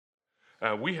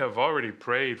We have already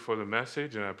prayed for the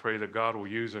message, and I pray that God will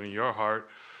use it in your heart.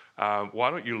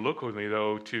 Why don't you look with me,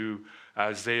 though, to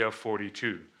Isaiah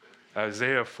 42?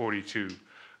 Isaiah 42.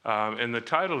 And the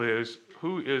title is,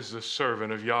 Who is the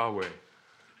Servant of Yahweh?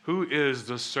 Who is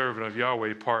the Servant of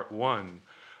Yahweh, Part 1.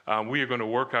 We are going to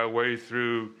work our way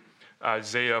through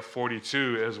Isaiah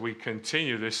 42 as we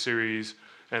continue this series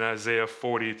in Isaiah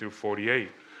 40 through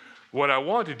 48. What I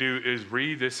want to do is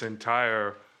read this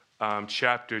entire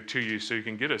chapter to you so you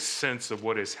can get a sense of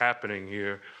what is happening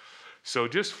here. So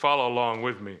just follow along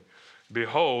with me.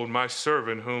 Behold, my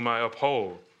servant whom I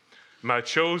uphold, my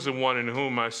chosen one in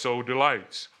whom my soul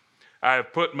delights. I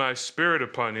have put my spirit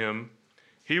upon him.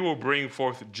 He will bring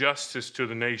forth justice to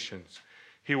the nations.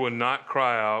 He will not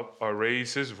cry out or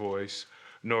raise his voice,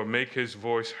 nor make his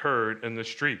voice heard in the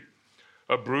street.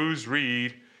 A bruised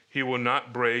reed he will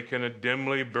not break, and a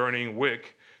dimly burning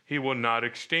wick he will not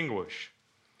extinguish.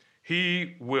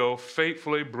 He will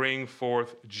faithfully bring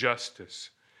forth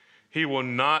justice. He will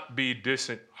not be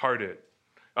disheartened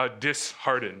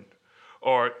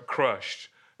or crushed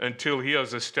until he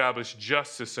has established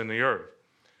justice in the earth,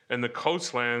 and the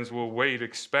coastlands will wait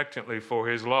expectantly for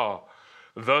his law.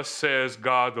 Thus says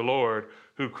God the Lord,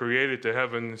 who created the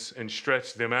heavens and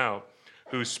stretched them out,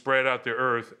 who spread out the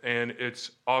earth and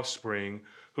its offspring,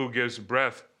 who gives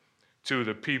breath to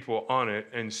the people on it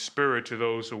and spirit to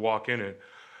those who walk in it.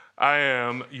 I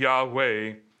am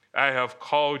Yahweh. I have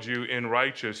called you in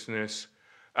righteousness.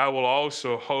 I will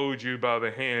also hold you by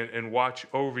the hand and watch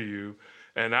over you,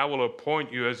 and I will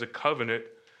appoint you as a covenant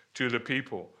to the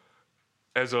people,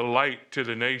 as a light to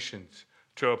the nations,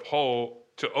 to uphold,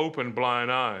 to open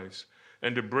blind eyes,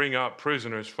 and to bring out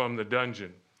prisoners from the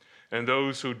dungeon, and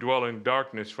those who dwell in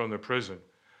darkness from the prison.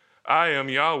 I am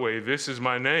Yahweh, this is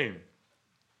my name.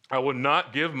 I will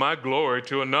not give my glory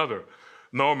to another,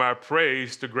 nor my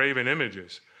praise to graven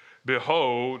images.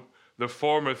 Behold, the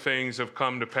former things have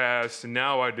come to pass, and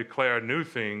now I declare new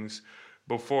things.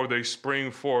 Before they spring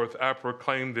forth, I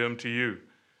proclaim them to you.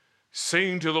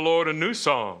 Sing to the Lord a new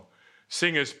song.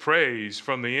 Sing his praise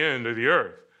from the end of the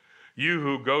earth. You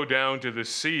who go down to the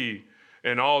sea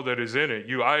and all that is in it,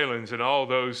 you islands and all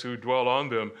those who dwell on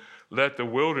them, let the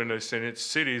wilderness and its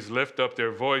cities lift up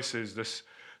their voices.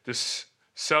 The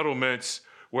settlements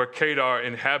where Kedar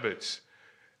inhabits,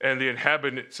 and the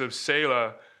inhabitants of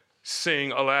Selah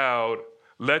sing aloud.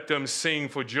 Let them sing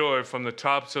for joy from the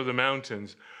tops of the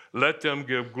mountains. Let them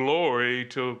give glory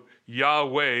to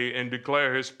Yahweh and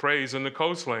declare his praise in the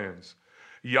coastlands.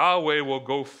 Yahweh will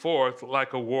go forth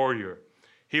like a warrior.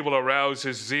 He will arouse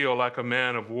his zeal like a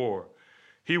man of war.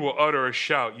 He will utter a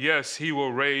shout. Yes, he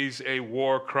will raise a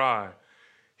war cry.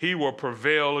 He will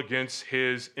prevail against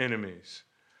his enemies.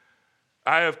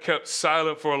 I have kept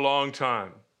silent for a long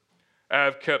time. I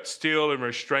have kept still and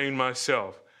restrained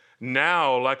myself.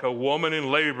 Now, like a woman in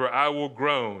labor, I will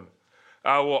groan.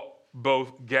 I will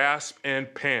both gasp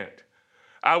and pant.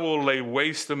 I will lay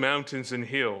waste the mountains and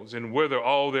hills and wither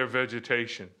all their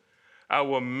vegetation. I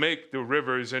will make the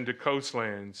rivers into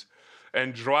coastlands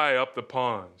and dry up the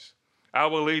ponds. I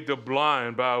will lead the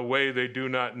blind by a way they do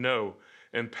not know,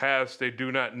 and paths they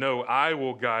do not know. I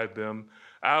will guide them.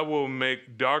 I will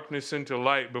make darkness into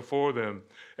light before them,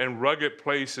 and rugged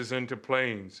places into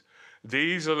plains.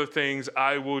 These are the things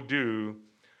I will do.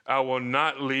 I will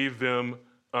not leave them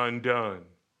undone.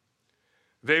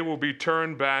 They will be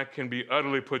turned back and be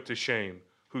utterly put to shame,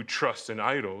 who trust in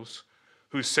idols,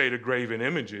 who say to graven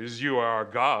images, you are our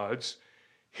gods.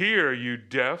 Hear, you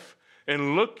deaf,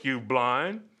 and look, you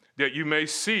blind, that you may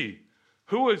see.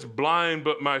 Who is blind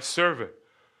but my servant,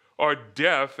 or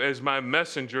deaf as my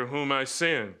messenger whom I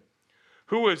send?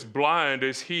 Who is blind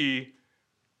as he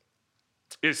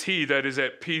that is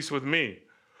at peace with me,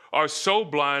 or so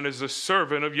blind as the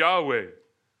servant of Yahweh?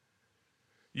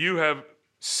 You have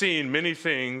seen many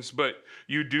things, but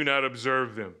you do not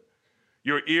observe them.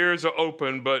 Your ears are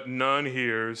open, but none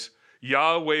hears.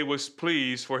 Yahweh was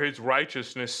pleased for his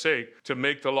righteousness' sake to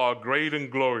make the law great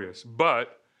and glorious.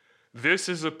 But this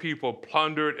is a people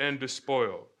plundered and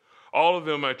despoiled. All of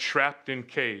them are trapped in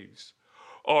caves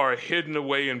or are hidden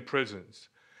away in prisons.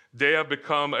 They have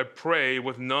become a prey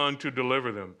with none to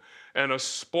deliver them, and a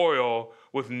spoil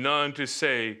with none to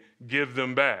say, give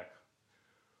them back.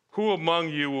 Who among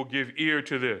you will give ear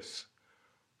to this?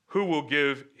 Who will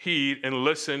give heed and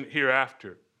listen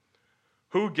hereafter?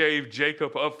 Who gave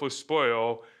Jacob up for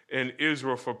spoil and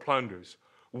Israel for plunders?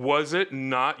 Was it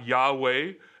not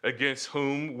Yahweh against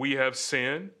whom we have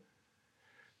sinned,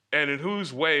 and in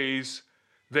whose ways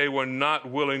they were not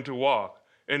willing to walk,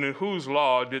 and in whose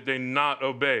law did they not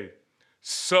obey?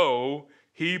 So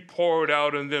he poured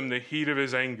out on them the heat of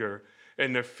his anger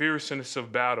and the fierceness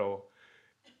of battle.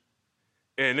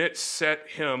 and it set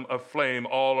him aflame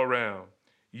all around.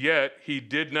 Yet he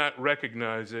did not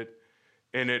recognize it,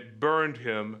 and it burned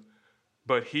him,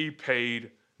 but he paid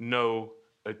no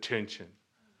attention.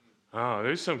 Oh,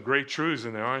 there's some great truths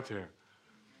in there, aren't there?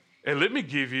 And let me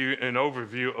give you an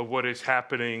overview of what is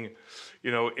happening,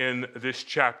 in this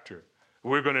chapter.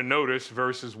 We're going to notice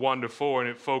verses 1-4, and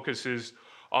it focuses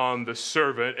on the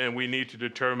servant, and we need to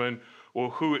determine,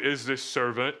 well, who is this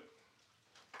servant?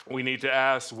 We need to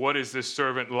ask, what is this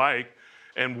servant like,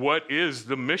 and what is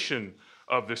the mission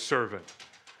of the servant?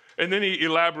 And then he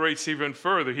elaborates even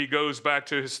further. He goes back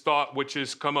to his thought, which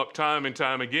has come up time and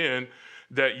time again,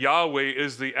 that Yahweh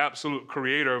is the absolute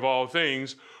creator of all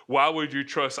things. Why would you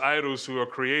trust idols who are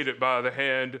created by the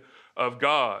hand of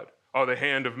God or the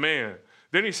hand of man?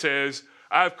 Then he says,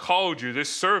 I've called you, this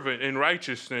servant, in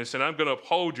righteousness, and I'm going to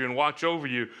uphold you and watch over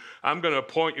you. I'm going to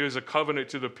appoint you as a covenant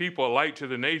to the people, a light to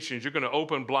the nations. You're going to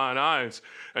open blind eyes,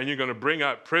 and you're going to bring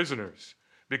out prisoners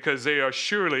because they are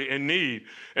surely in need.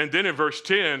 And then in verse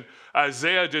 10,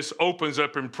 Isaiah just opens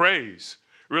up in praise.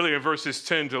 Really, in verses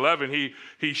 10-11,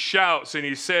 he shouts and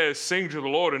he says, sing to the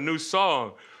Lord a new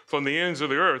song from the ends of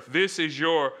the earth. This is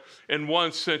your, in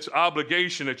one sense,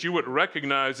 obligation, that you would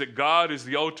recognize that God is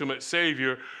the ultimate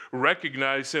Savior,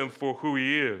 recognize him for who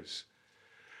he is.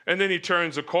 And then he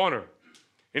turns a corner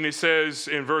and he says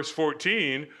in verse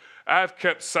 14, I've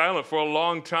kept silent for a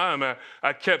long time.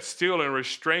 I kept still and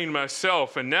restrained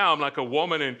myself. And now I'm like a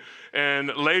woman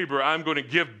in labor. I'm going to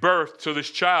give birth to this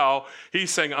child.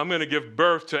 He's saying, I'm going to give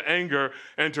birth to anger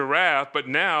and to wrath. But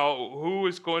now who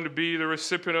is going to be the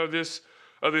recipient of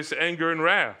this anger and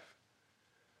wrath?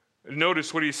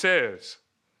 Notice what he says.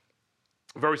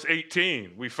 Verse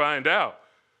 18, we find out.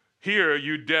 Hear,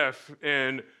 you deaf,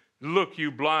 and look,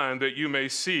 you blind, that you may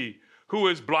see. Who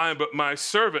is blind but my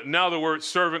servant? Now the word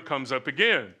servant comes up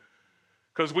again,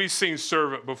 because we've seen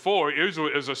servant before. Israel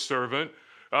is a servant.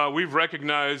 We've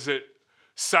recognized that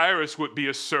Cyrus would be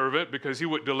a servant because he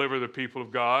would deliver the people of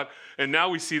God. And now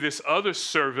we see this other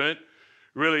servant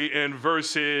really in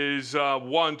verses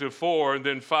 1-4 and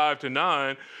then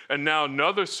 5-9. And now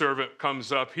another servant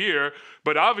comes up here.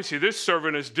 But obviously this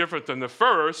servant is different than the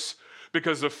first,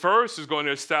 because the first is going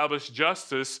to establish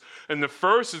justice, and the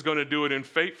first is going to do it in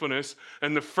faithfulness,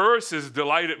 and the first is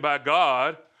delighted by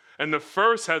God, and the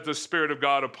first has the Spirit of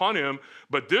God upon him.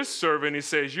 But this servant, he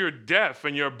says, you're deaf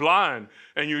and you're blind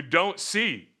and you don't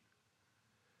see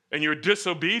and you're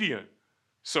disobedient.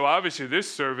 So obviously this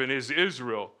servant is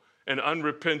Israel and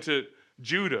unrepentant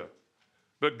Judah.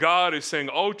 But God is saying,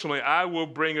 ultimately, I will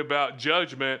bring about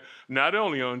judgment not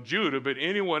only on Judah, but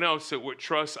anyone else that would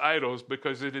trust idols,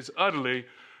 because it is utterly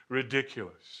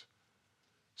ridiculous.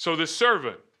 So the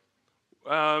servant,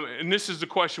 and this is the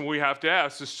question we have to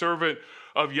ask, the servant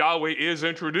of Yahweh is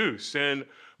introduced,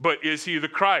 but is he the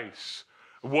Christ?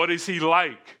 What is he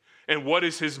like? And what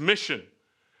is his mission?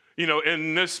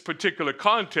 In this particular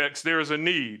context, there is a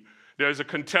need. There's a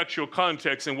contextual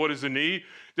context. And what is the need?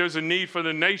 There's a need for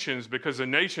the nations, because the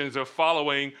nations are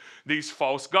following these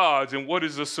false gods. And what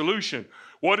is the solution?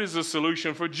 What is the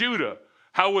solution for Judah?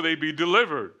 How will they be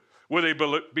delivered? Will they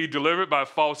be delivered by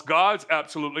false gods?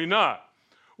 Absolutely not.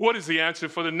 What is the answer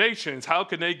for the nations? How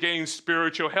can they gain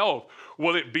spiritual health?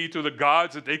 Will it be through the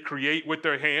gods that they create with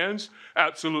their hands?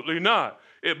 Absolutely not.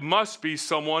 It must be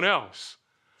someone else.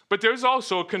 But there's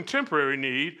also a contemporary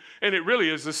need, and it really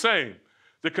is the same.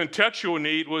 The contextual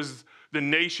need was the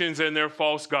nations and their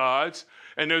false gods,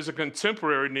 and there's a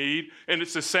contemporary need, and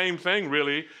it's the same thing,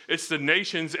 really. It's the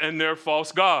nations and their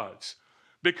false gods,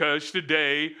 because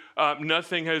today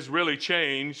nothing has really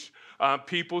changed.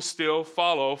 People still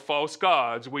follow false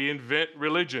gods. We invent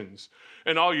religions,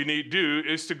 and all you need to do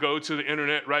is to go to the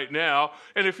internet right now,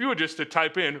 and if you were just to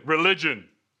type in religion,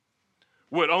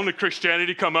 would only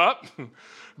Christianity come up?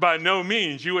 By no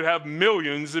means. You would have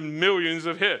millions and millions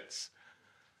of hits.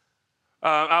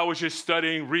 I was just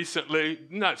studying recently,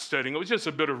 not studying, it was just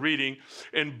a bit of reading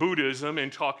in Buddhism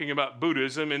and talking about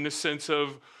Buddhism in the sense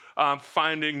of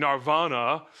finding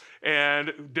nirvana,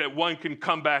 and that one can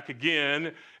come back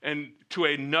again and to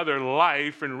another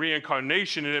life and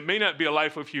reincarnation. And it may not be a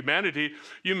life of humanity.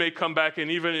 You may come back in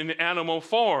even in animal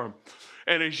form.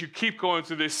 And as you keep going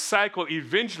through this cycle,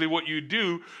 eventually what you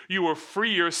do, you will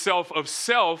free yourself of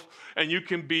self, and you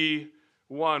can be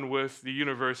one with the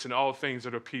universe and all things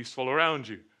that are peaceful around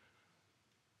you.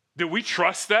 Do we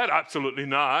trust that? Absolutely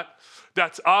not.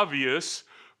 That's obvious.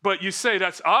 But you say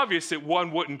that's obvious that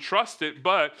one wouldn't trust it.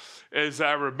 But as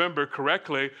I remember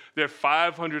correctly, there are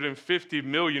 550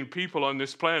 million people on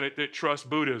this planet that trust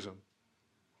Buddhism.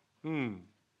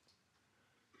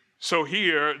 So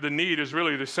here, the need is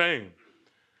really the same.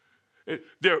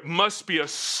 There must be a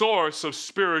source of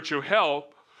spiritual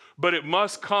help, but it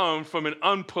must come from an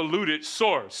unpolluted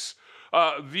source.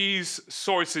 These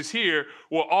sources here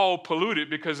were all polluted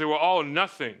because they were all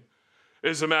nothing.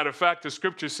 As a matter of fact, the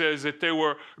scripture says that they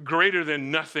were greater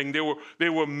than nothing. They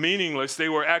were meaningless. They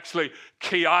were actually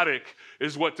chaotic,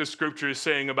 is what the scripture is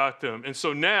saying about them. And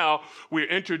so now we're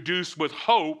introduced with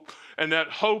hope, and that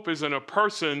hope is in a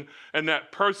person, and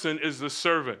that person is the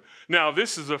servant. Now,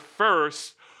 this is the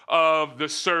first of the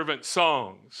servant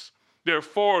songs. There are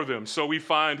 4 of them. So we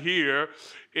find here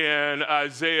in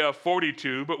Isaiah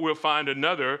 42, but we'll find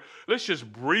another. Let's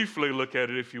just briefly look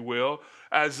at it, if you will.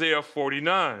 Isaiah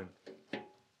 49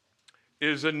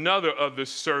 is another of the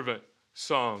servant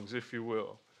songs, if you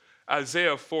will.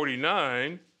 Isaiah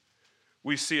 49,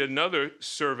 we see another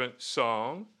servant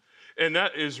song, and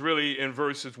that is really in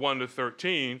verses 1 to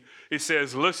 13. It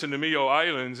says, "Listen to me, O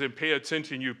islands, and pay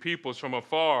attention, you peoples from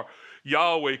afar.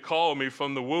 Yahweh called me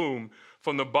from the womb.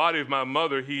 From the body of my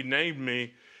mother, he named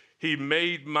me. He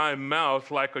made my mouth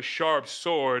like a sharp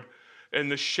sword. In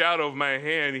the shadow of my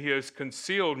hand, he has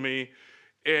concealed me.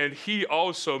 And he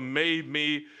also made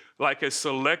me like a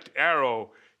select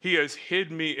arrow. He has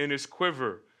hid me in his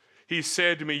quiver. He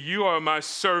said to me, you are my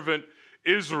servant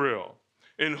Israel,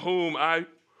 in whom I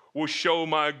will show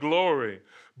my glory."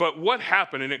 But what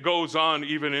happened, and it goes on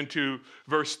even into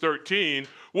verse 13,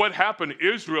 what happened?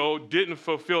 Israel didn't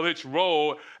fulfill its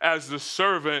role as the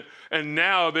servant, and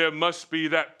now there must be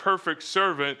that perfect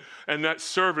servant, and that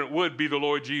servant would be the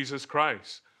Lord Jesus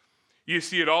Christ. You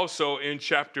see it also in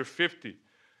chapter 50.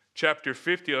 Chapter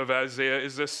 50 of Isaiah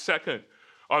is the second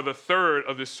or the third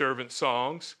of the servant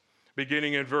songs.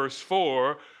 Beginning in verse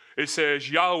 4, it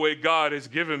says, "Yahweh God has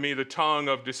given me the tongue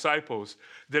of disciples,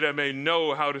 that I may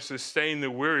know how to sustain the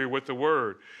weary with the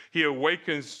word. He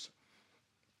awakens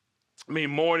me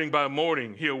morning by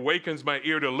morning. He awakens my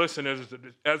ear to listen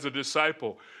as a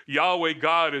disciple. Yahweh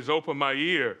God has opened my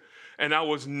ear, and I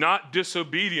was not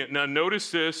disobedient." Now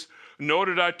notice this, nor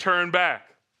did I turn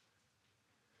back.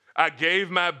 "I gave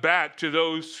my back to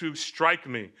those who strike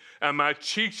me, and my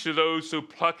cheeks to those who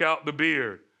pluck out the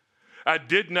beard. I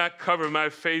did not cover my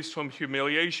face from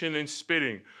humiliation and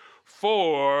spitting,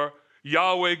 for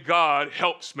Yahweh God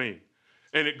helps me."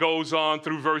 And it goes on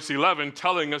through verse 11,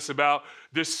 telling us about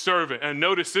this servant. And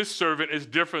notice this servant is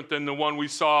different than the one we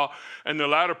saw in the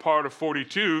latter part of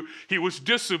 42. He was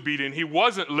disobedient. He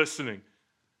wasn't listening.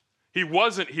 He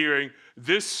wasn't hearing.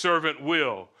 This servant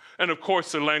will. And of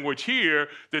course, the language here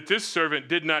that this servant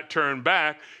did not turn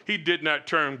back, he did not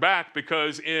turn back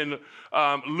because in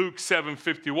Luke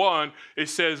 7:51, it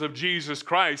says of Jesus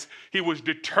Christ, he was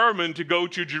determined to go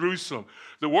to Jerusalem.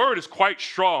 The word is quite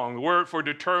strong. The word for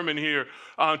determined here,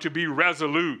 to be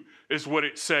resolute, is what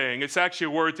it's saying. It's actually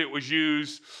a word that was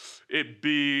used. It'd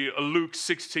be Luke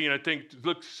 16, I think,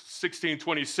 Luke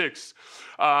 16:26.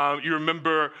 You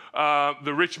remember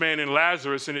the rich man and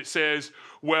Lazarus, and it says,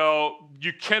 well,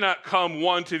 you cannot come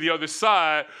one to the other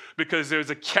side because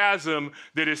there's a chasm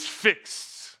that is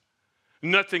fixed.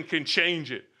 Nothing can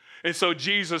change it. And so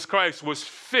Jesus Christ was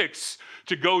fixed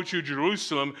to go to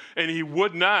Jerusalem, and he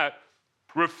would not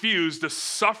refuse the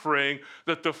suffering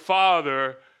that the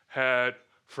Father had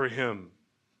for him.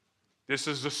 This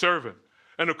is the servant.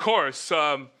 And of course,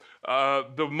 the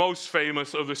most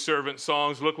famous of the servant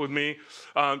songs, look with me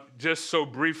just so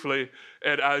briefly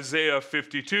at Isaiah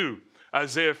 52.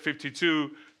 Isaiah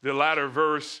 52, the latter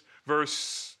verse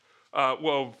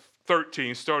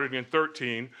 13, starting in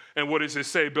 13. And what does it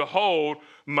say? "Behold,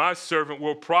 my servant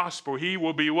will prosper. He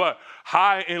will be what?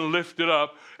 High and lifted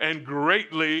up and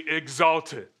greatly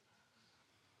exalted."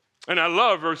 And I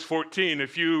love verse 14.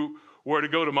 If you were to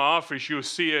go to my office, you'll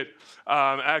see it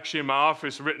actually in my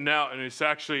office written out, and it's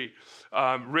actually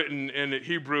written in the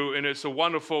Hebrew, and it's a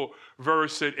wonderful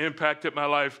verse that impacted my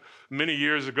life many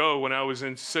years ago when I was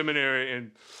in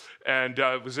seminary and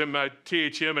I was in my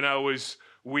THM,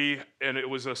 and it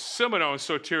was a seminar on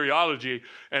soteriology,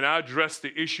 and I addressed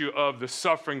the issue of the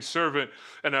suffering servant,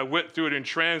 and I went through it and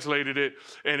translated it,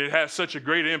 and it has such a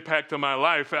great impact on my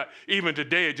life. Even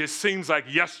today, it just seems like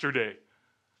yesterday.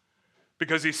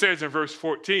 Because he says in verse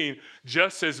 14,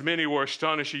 "Just as many were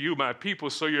astonishing you, my people,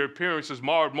 so your appearance is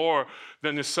marred more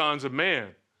than the sons of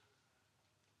man.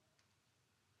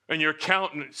 And your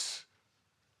countenance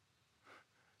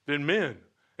than men."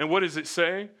 And what does it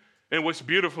say? And what's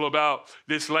beautiful about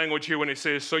this language here when it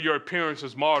says, "So your appearance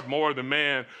is marred more than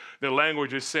man," the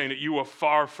language is saying that you are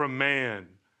far from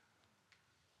man.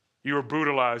 You are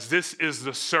brutalized. This is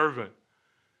the servant.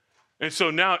 And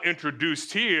so now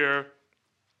introduced here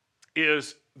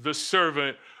is the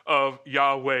servant of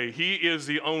Yahweh. He is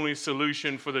the only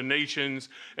solution for the nations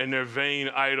and their vain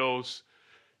idols.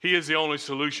 He is the only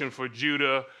solution for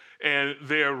Judah and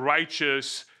their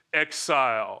righteous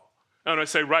exile. And I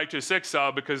say righteous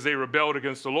exile because they rebelled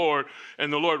against the Lord,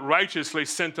 and the Lord righteously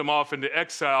sent them off into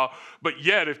exile. But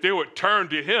yet, if they would turn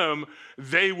to him,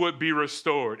 they would be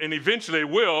restored. And eventually they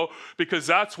will, because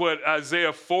that's what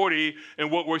Isaiah 40 and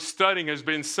what we're studying has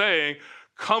been saying.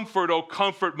 Comfort, oh,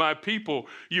 comfort my people.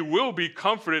 You will be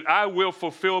comforted. I will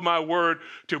fulfill my word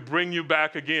to bring you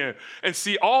back again. And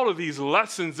see, all of these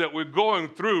lessons that we're going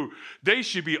through, they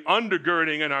should be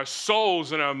undergirding in our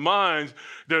souls and our minds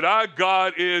that our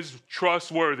God is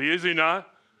trustworthy, is he not?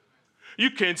 You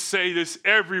can say this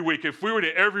every week. If we were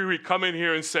to every week come in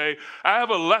here and say, I have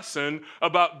a lesson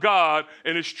about God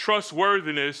and his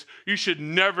trustworthiness, you should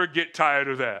never get tired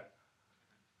of that.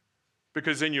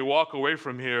 Because then you walk away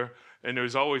from here and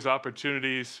there's always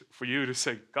opportunities for you to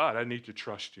say, God, I need to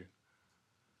trust you.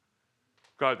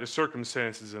 God, the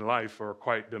circumstances in life are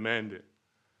quite demanding.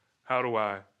 How do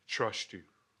I trust you?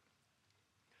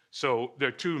 So there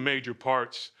are two major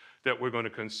parts that we're going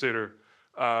to consider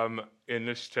in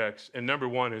this text. And number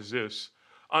one is this: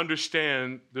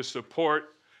 understand the support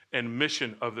and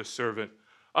mission of the servant.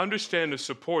 Understand the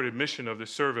support and mission of the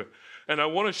servant. And I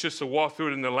want us just to walk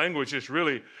through it in the language. This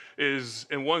really is,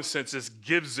 in one sense, this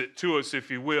gives it to us, if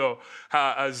you will,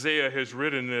 how Isaiah has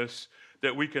written this,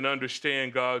 that we can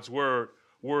understand God's word.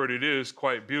 It is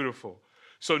quite beautiful.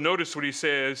 So notice what he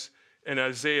says in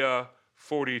Isaiah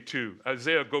 42.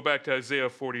 Go back to Isaiah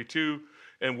 42,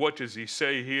 and what does he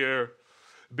say here?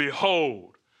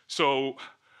 Behold, so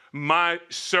my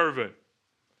servant.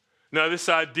 Now, this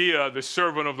idea, the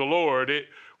servant of the Lord, it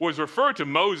was referred to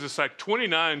Moses like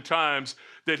 29 times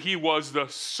that he was the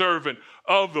servant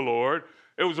of the Lord.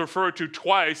 It was referred to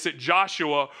twice that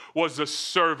Joshua was the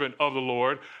servant of the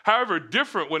Lord. However,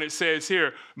 different when it says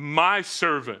here, my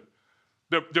servant.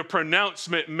 The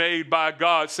pronouncement made by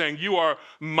God saying, you are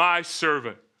my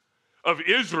servant. Of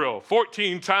Israel,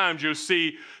 14 times you'll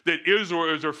see that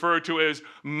Israel is referred to as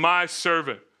my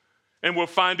servant. And we'll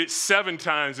find it 7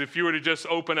 times. If you were to just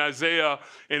open Isaiah,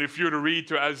 and if you were to read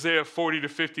through Isaiah 40 to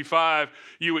 55,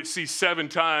 you would see 7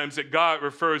 times that God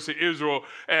refers to Israel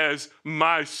as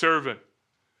my servant.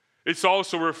 It's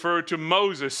also referred to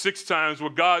Moses 6 times,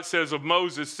 where God says of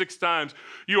Moses 6 times,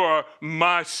 you are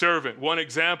my servant. One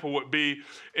example would be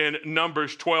in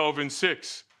Numbers 12 and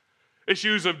 6. It's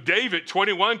used of David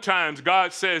 21 times.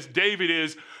 God says David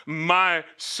is my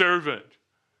servant.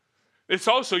 It's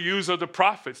also used of the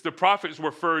prophets. The prophets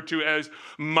were referred to as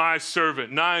my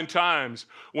servant 9 times.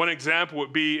 One example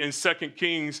would be in 2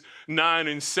 Kings 9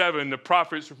 and 7. The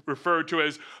prophets referred to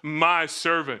as my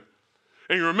servant.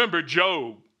 And you remember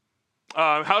Job.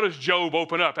 How does Job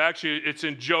open up? Actually, it's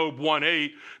in Job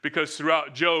 1:8, because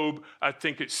throughout Job, I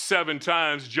think it's 7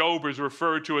 times Job is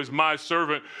referred to as my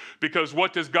servant, because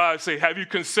what does God say? Have you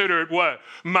considered what?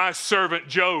 My servant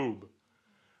Job.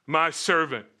 My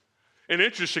servant. And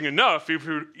interesting enough, if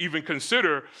you even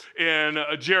consider in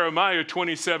Jeremiah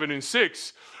 27 and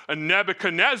 6,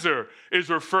 Nebuchadnezzar is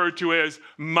referred to as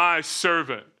my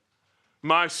servant.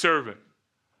 My servant.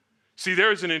 See,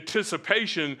 there's an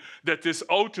anticipation that this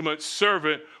ultimate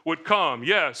servant would come.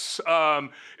 Yes,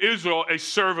 Israel, a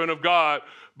servant of God,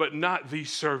 but not the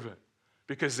servant,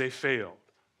 because they failed.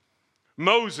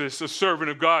 Moses, a servant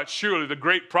of God, surely the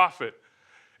great prophet,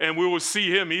 and we will see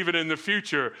him even in the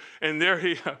future. And there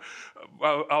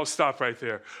I'll stop right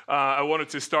there. I wanted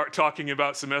to start talking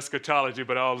about some eschatology,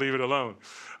 but I'll leave it alone.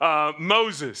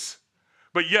 Moses,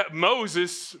 but yet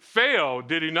Moses failed,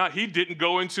 did he not? He didn't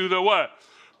go into the what?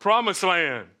 Promised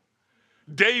land.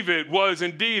 David was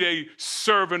indeed a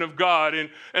servant of God,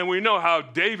 and we know how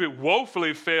David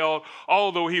woefully failed,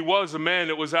 although he was a man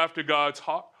that was after God's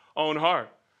own heart.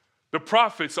 The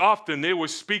prophets often, they were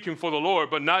speaking for the Lord,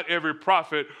 but not every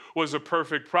prophet was a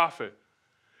perfect prophet.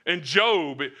 And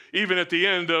Job, even at the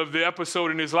end of the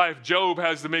episode in his life, Job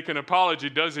has to make an apology,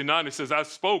 does he not? He says, I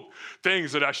spoke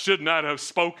things that I should not have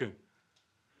spoken.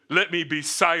 Let me be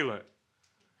silent.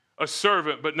 A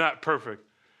servant, but not perfect.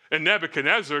 And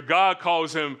Nebuchadnezzar, God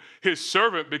calls him his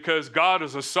servant because God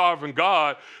is a sovereign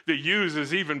God that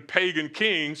uses even pagan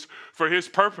kings for his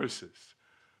purposes.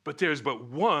 But there's but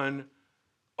one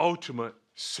ultimate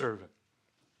servant.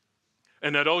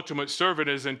 And that ultimate servant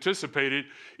is anticipated,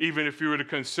 even if you were to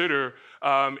consider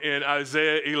in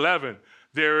Isaiah 11.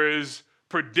 There is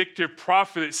predictive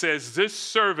prophet that says this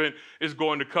servant is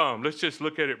going to come. Let's just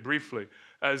look at it briefly.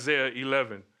 Isaiah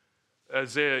 11.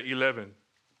 Isaiah 11.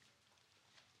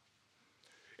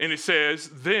 And it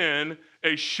says, then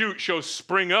a shoot shall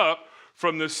spring up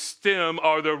from the stem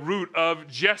or the root of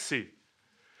Jesse.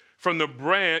 from the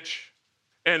branch,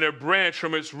 and a branch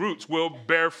from its roots will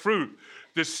bear fruit.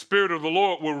 The Spirit of the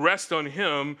Lord will rest on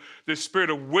him, the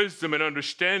Spirit of wisdom and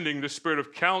understanding, the Spirit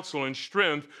of counsel and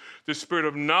strength, the Spirit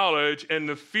of knowledge and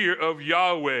the fear of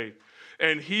Yahweh.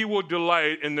 And he will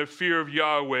delight in the fear of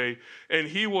Yahweh, and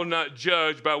he will not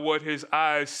judge by what his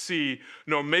eyes see,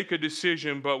 nor make a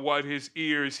decision by what his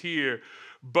ears hear.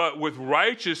 But with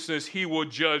righteousness he will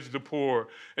judge the poor,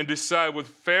 and decide with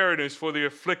fairness for the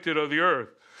afflicted of the earth.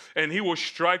 And he will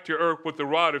strike the earth with the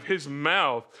rod of his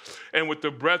mouth, and with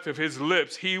the breath of his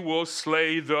lips he will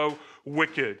slay the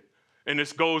wicked. And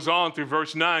this goes on through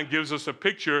verse 9, gives us a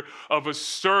picture of a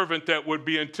servant that would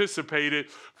be anticipated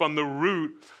from the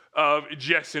root of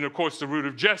Jesse. And of course, the root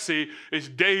of Jesse is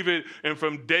David, and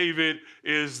from David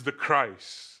is the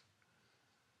Christ.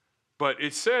 But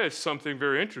it says something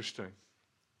very interesting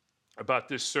about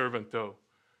this servant, though.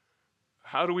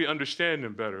 How do we understand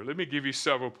him better? Let me give you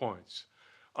several points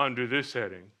under this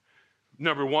heading.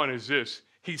 Number one is this: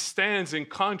 he stands in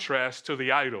contrast to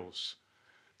the idols.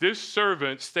 This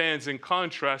servant stands in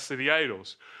contrast to the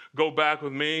idols. Go back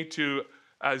with me to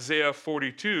Isaiah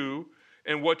 42,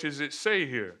 and what does it say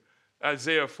here?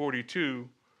 Isaiah 42,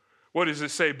 what does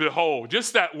it say? Behold,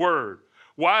 just that word.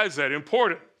 Why is that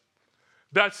important?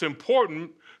 That's important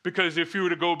because if you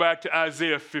were to go back to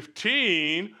Isaiah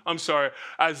 40:15,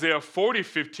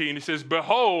 it says,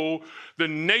 behold, the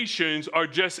nations are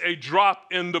just a drop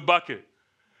in the bucket.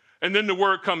 And then the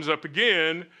word comes up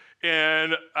again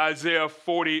in Isaiah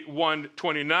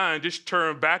 41:29. Just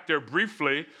turn back there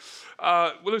briefly.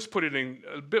 Let's put it in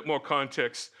a bit more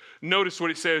context. Notice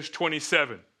what it says,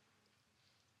 27.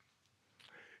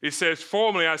 It says,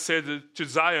 formerly I said to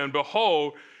Zion,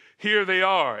 behold, here they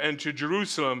are, and to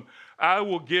Jerusalem I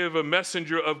will give a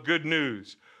messenger of good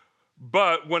news.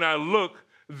 But when I look,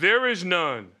 there is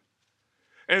none,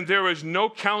 and there is no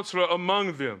counselor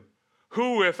among them,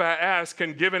 who, if I ask,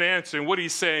 can give an answer. And what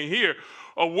he's saying here,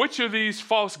 which of these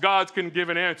false gods can give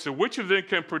an answer? Which of them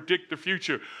can predict the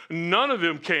future? None of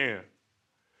them can.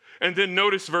 And then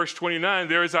notice verse 29,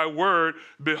 there is our word,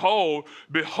 behold,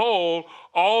 behold,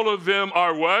 all of them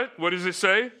are what? What does it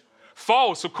say?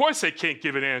 False. Of course they can't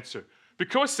give an answer,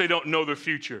 because they don't know the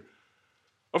future.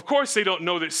 Of course they don't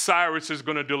know that Cyrus is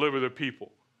going to deliver the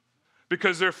people,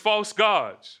 because they're false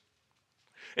gods.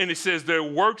 And it says their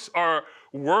works are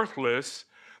worthless,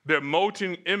 their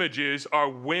molten images are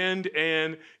wind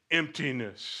and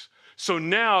emptiness. So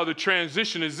now the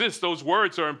transition is this. Those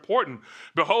words are important.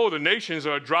 Behold, the nations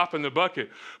are a drop in the bucket.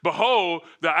 Behold,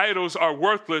 the idols are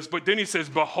worthless. But then he says,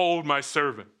 behold, my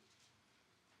servant.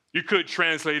 You could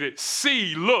translate it,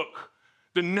 see, look,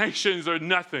 the nations are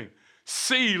nothing.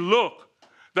 See, look,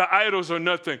 the idols are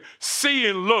nothing. See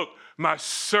and look, my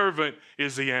servant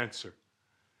is the answer.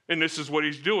 And this is what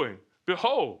he's doing.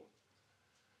 Behold.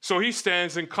 So he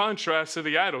stands in contrast to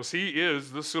the idols. He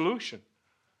is the solution.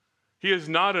 He is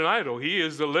not an idol. He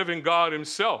is the living God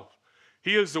himself.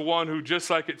 He is the one who,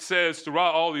 just like it says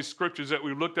throughout all these scriptures that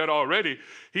we've looked at already,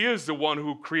 he is the one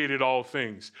who created all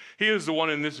things. He is the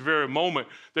one in this very moment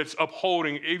that's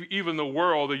upholding even the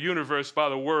world, the universe, by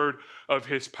the word of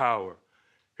his power.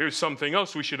 Here's something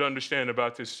else we should understand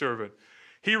about this servant.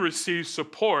 He receives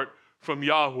support from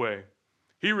Yahweh.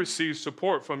 He receives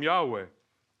support from Yahweh.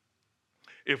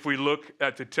 If we look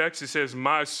at the text, it says,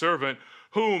 my servant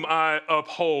whom I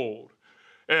uphold.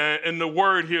 And the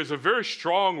word here is a very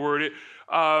strong word.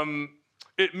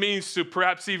 It means to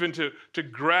perhaps even to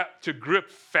grip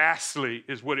fastly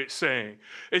is what it's saying.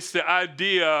 It's the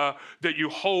idea that you're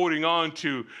holding on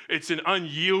to. It's an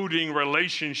unyielding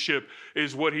relationship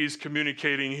is what he's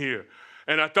communicating here.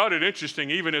 And I thought it interesting,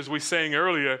 even as we sang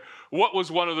earlier, what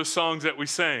was one of the songs that we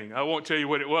sang? I won't tell you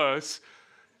what it was.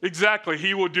 Exactly.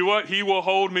 He will do what? He will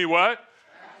hold me what?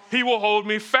 He will hold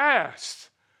me fast.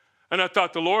 And I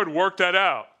thought the Lord worked that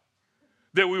out,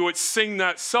 that we would sing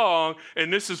that song,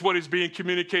 and this is what is being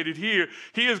communicated here.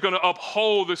 He is going to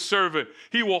uphold the servant.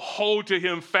 He will hold to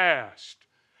him fast.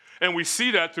 And we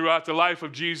see that throughout the life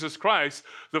of Jesus Christ,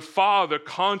 the Father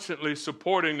constantly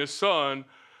supporting the Son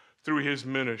through his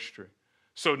ministry.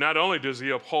 So not only does he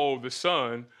uphold the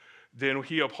Son, then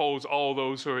he upholds all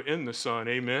those who are in the Son.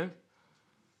 Amen?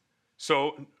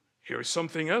 So here's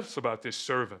something else about this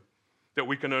servant that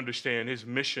we can understand, his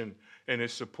mission and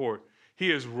his support.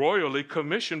 He is royally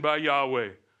commissioned by Yahweh.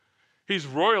 He's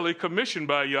royally commissioned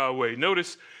by Yahweh.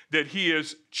 Notice that he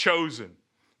is chosen.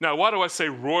 Now, why do I say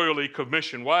royally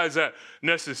commissioned? Why is that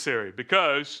necessary?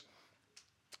 Because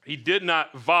he did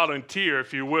not volunteer,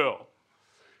 if you will.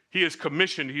 He is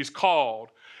commissioned, he's called.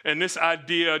 And this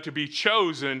idea to be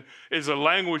chosen is a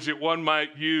language that one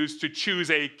might use to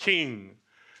choose a king.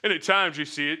 And at times you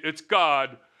see it, it's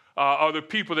God are the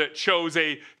people that chose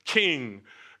a king.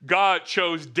 God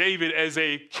chose David as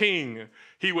a king.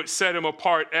 He would set him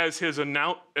apart as his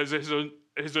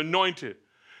anointed.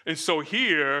 And so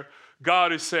here,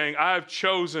 God is saying, I've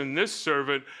chosen this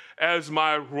servant as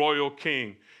my royal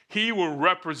king. He will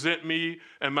represent me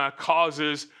and my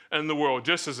causes in the world,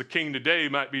 just as a king today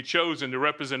might be chosen to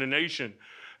represent a nation.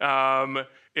 And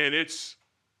it's,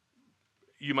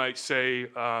 you might say,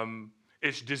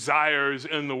 its desires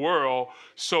in the world.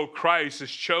 So Christ is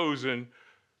chosen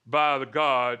by the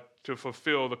God to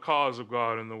fulfill the cause of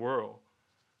God in the world.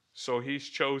 So he's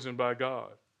chosen by God.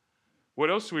 What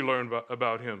else do we learn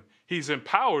about him? He's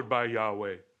empowered by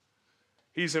Yahweh.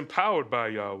 He's empowered by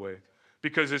Yahweh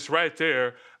because it's right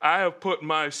there. I have put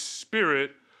my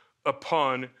spirit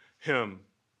upon him.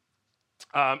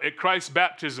 At Christ's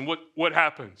baptism, what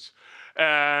happens?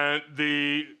 And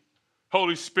the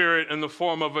Holy Spirit in the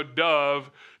form of a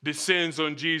dove descends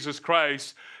on Jesus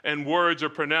Christ, and words are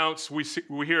pronounced. We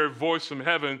hear a voice from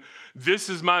heaven. This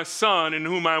is my son in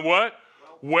whom I what?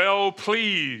 Well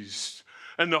pleased.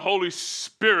 And the Holy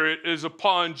Spirit is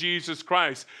upon Jesus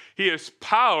Christ. He is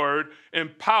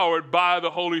empowered by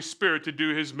the Holy Spirit to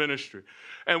do his ministry.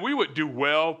 And we would do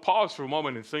well, pause for a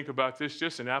moment and think about this,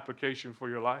 just an application for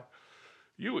your life.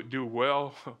 You would do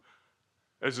well,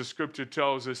 as the scripture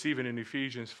tells us, even in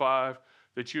Ephesians 5,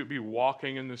 that you would be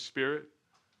walking in the Spirit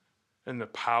and the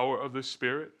power of the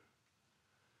Spirit.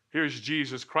 Here's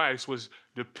Jesus Christ was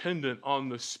dependent on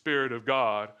the Spirit of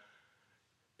God.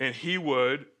 And he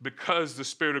would, because the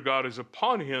Spirit of God is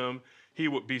upon him, he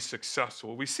would be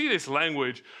successful. We see this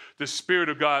language, the Spirit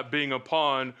of God being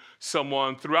upon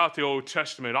someone throughout the Old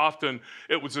Testament. Often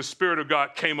it was the Spirit of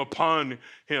God came upon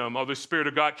him, or the Spirit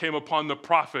of God came upon the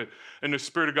prophet, and the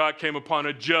Spirit of God came upon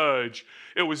a judge.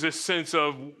 It was this sense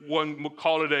of, one would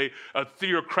call it a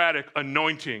theocratic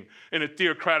anointing. And a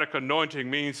theocratic anointing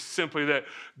means simply that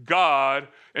God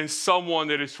and someone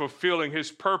that is fulfilling his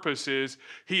purposes,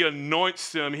 he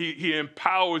anoints them, he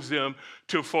empowers them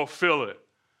to fulfill it.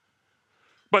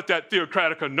 But that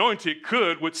theocratic anointing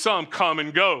could, with some, come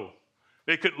and go.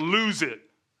 They could lose it.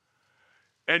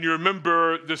 And you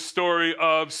remember the story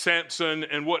of Samson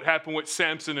and what happened with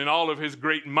Samson and all of his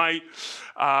great might.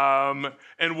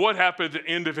 And what happened at the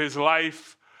end of his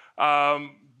life.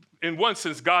 In one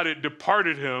sense, God had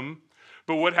departed him.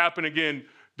 But what happened again?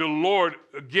 The Lord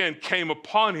again came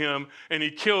upon him, and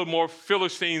he killed more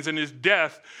Philistines in his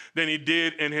death than he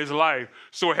did in his life.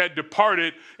 So it had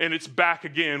departed, and it's back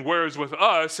again. Whereas with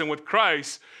us and with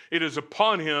Christ, it is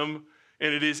upon him,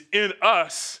 and it is in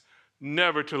us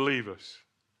never to leave us.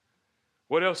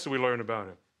 What else do we learn about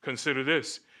him? Consider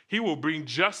this. He will bring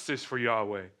justice for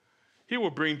Yahweh. He will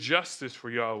bring justice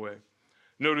for Yahweh.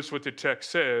 Notice what the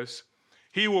text says.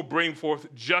 He will bring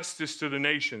forth justice to the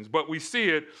nations. But we see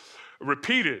it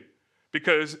repeated,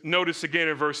 because notice again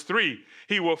in verse 3,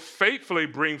 he will faithfully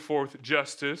bring forth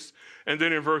justice. And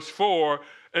then in verse 4,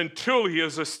 until he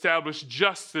has established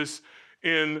justice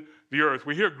in the earth.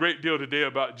 We hear a great deal today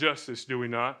about justice, do we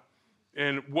not?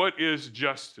 And what is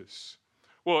justice?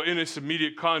 Well, in its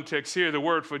immediate context here, the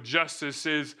word for justice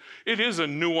is a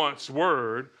nuanced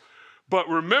word. But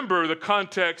remember the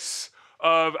context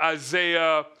of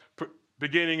Isaiah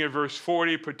beginning in verse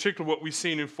 40, particularly what we've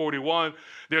seen in 41,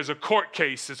 there's a court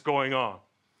case that's going on.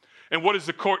 And what is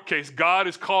the court case? God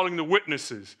is calling the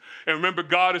witnesses. And remember,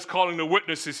 God is calling the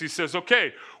witnesses. He says,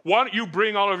 okay, why don't you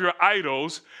bring all of your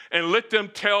idols and let them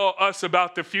tell us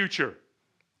about the future?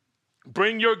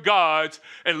 Bring your gods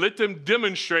and let them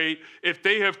demonstrate if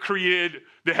they have created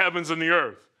the heavens and the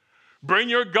earth. Bring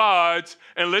your gods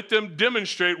and let them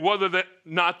demonstrate whether or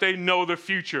not they know the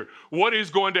future. What is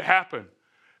going to happen?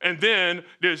 And then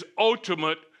there's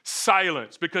ultimate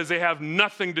silence because they have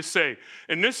nothing to say.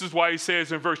 And this is why he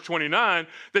says in verse 29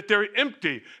 that they're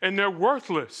empty and they're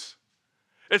worthless.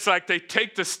 It's like they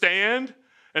take the stand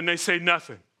and they say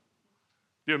nothing.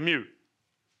 They're mute.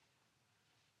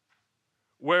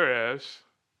 Whereas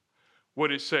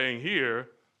what it's saying here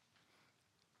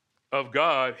of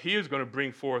God, he is going to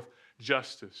bring forth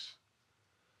justice.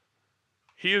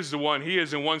 He is the one, he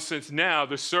is in one sense now,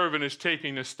 the servant is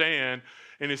taking the stand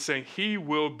and is saying he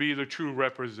will be the true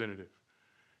representative.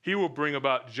 He will bring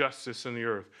about justice in the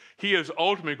earth. He is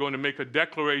ultimately going to make a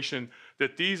declaration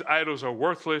that these idols are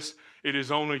worthless. It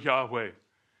is only Yahweh.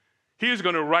 He is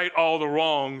going to right all the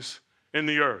wrongs in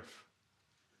the earth.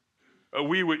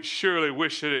 We would surely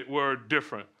wish that it were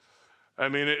different. I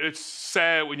mean, it's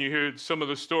sad when you hear some of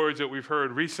the stories that we've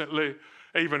heard recently.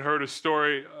 I even heard a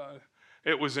story,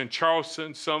 it was in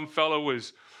Charleston. Some fellow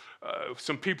was,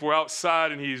 some people were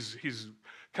outside and he's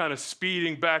kind of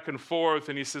speeding back and forth.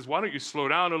 And he says, why don't you slow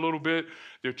down a little bit?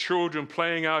 There are children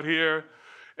playing out here.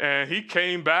 And he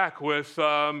came back with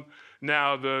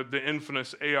now the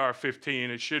infamous AR-15.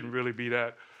 It shouldn't really be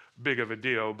that big of a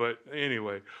deal. But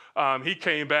anyway, he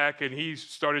came back and he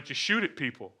started to shoot at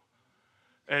people.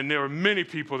 And there were many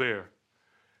people there.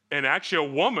 And actually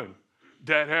a woman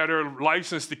that had her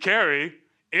license to carry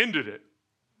ended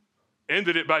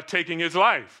it by taking his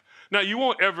life. Now, you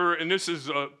won't ever, and this is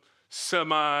a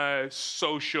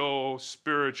semi-social,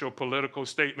 spiritual, political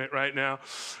statement right now,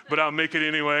 but I'll make it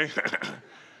anyway.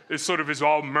 It's sort of is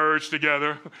all merged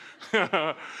together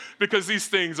because these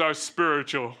things are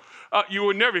spiritual. You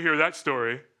will never hear that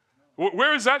story.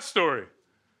 Where is that story?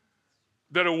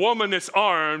 That a woman that's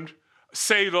armed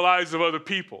saved the lives of other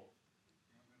people.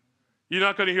 You're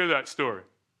not going to hear that story.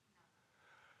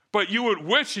 But you would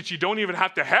wish that you don't even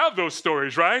have to have those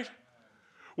stories, right?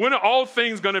 When are all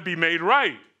things going to be made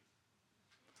right?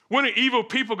 When are evil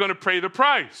people going to pay the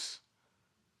price?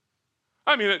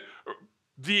 I mean,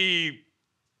 the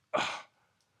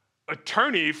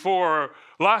attorney for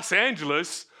Los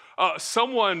Angeles,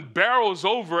 someone barrels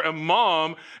over a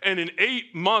mom and an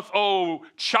 8-month-old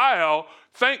child.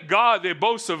 Thank God they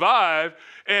both survived.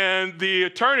 And the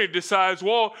attorney decides,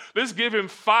 well, let's give him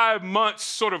 5 months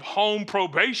sort of home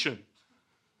probation.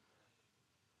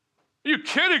 Are you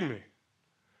kidding me?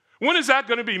 When is that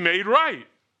going to be made right?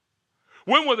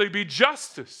 When will there be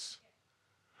justice?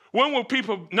 When will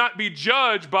people not be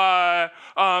judged by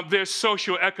their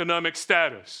socioeconomic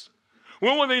status?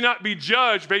 When will they not be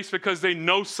judged based because they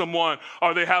know someone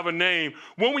or they have a name?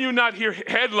 When will you not hear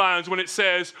headlines when it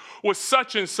says, well,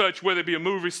 such and such, whether it be a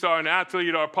movie star, an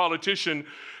athlete, or a politician,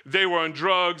 they were on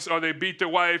drugs or they beat their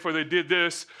wife or they did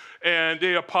this and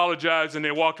they apologized and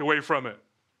they walked away from it.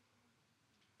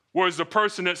 Whereas the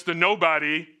person that's the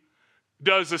nobody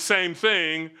does the same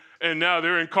thing and now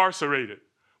they're incarcerated.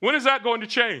 When is that going to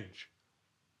change?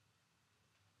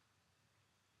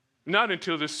 Not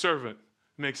until this servant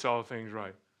makes all things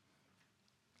right.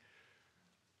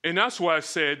 And that's why I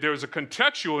said there's a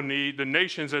contextual need, the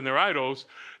nations and their idols.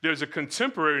 There's a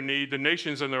contemporary need, the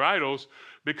nations and their idols,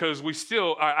 because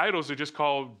our idols are just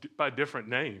called by different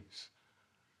names.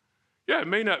 Yeah, it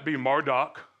may not be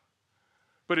Marduk,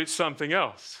 but it's something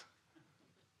else.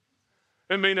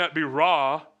 It may not be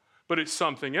Ra, but it's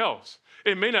something else.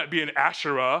 It may not be an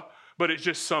Asherah, but it's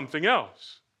just something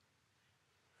else.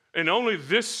 And only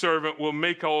this servant will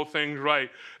make all things right.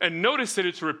 And notice that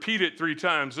it's repeated 3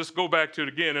 times. Let's go back to it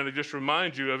again and I just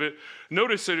remind you of it.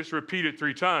 Notice that it's repeated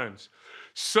 3 times.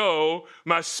 So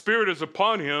my spirit is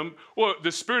upon him. Well,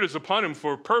 the spirit is upon him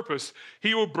for a purpose.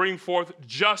 He will bring forth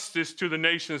justice to the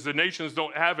nations. The nations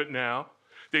don't have it now.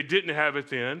 They didn't have it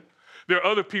then. There are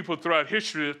other people throughout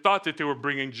history that thought that they were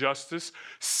bringing justice.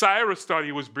 Cyrus thought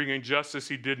he was bringing justice.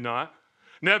 He did not.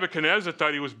 Nebuchadnezzar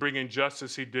thought he was bringing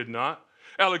justice. He did not.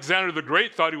 Alexander the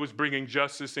Great thought he was bringing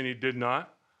justice, and he did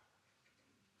not.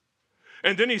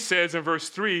 And then he says in verse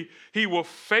 3, he will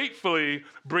faithfully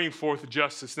bring forth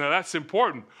justice. Now that's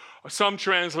important. Some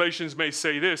translations may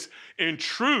say this, in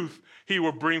truth, he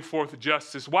will bring forth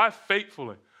justice. Why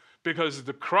faithfully? Because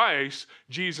the Christ,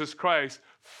 Jesus Christ,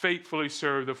 faithfully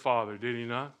served the Father, did he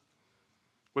not?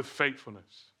 With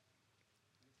faithfulness.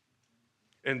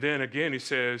 And then again, he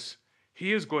says,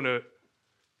 he is going to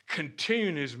continue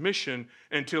in his mission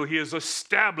until he has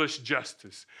established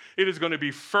justice. It is going to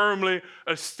be firmly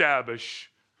established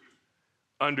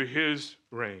under his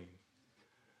reign.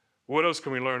 What else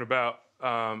can we learn about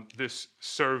this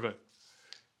servant?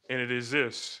 And it is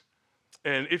this.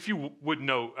 And if you would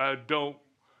note,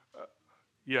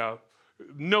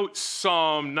 note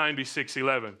Psalm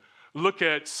 96:11. Look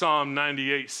at Psalm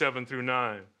 98, 7 through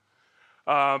 9.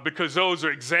 Because those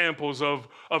are examples of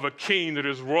a king that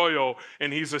is royal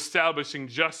and he's establishing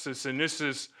justice, and this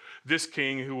is this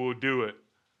king who will do it.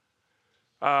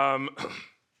 The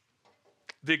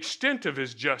extent of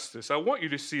his justice. I want you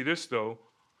to see this, though,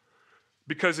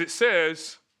 because it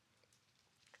says,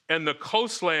 and the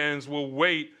coastlands will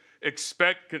wait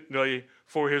expectantly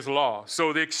for his law.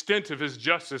 So the extent of his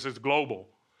justice is global.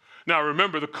 Now,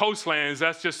 remember, the coastlands,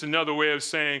 that's just another way of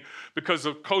saying, because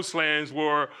the coastlands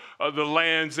were the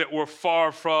lands that were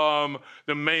far from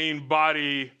the main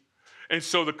body. And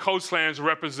so the coastlands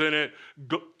represented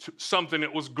something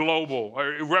that was global,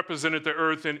 or it represented the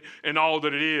earth and all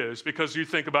that it is. Because you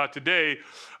think about today,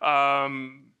 I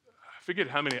forget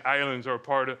how many islands are a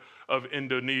part of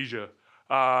Indonesia.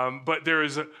 But there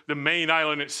is the main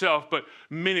island itself, but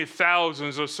many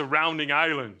thousands of surrounding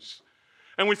islands.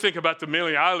 And we think about the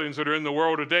many islands that are in the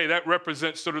world today. That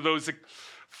represents sort of those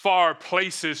far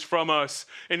places from us.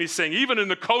 And he's saying, even in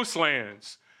the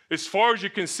coastlands, As far as you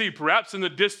can see, perhaps in the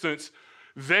distance,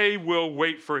 they will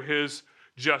wait for his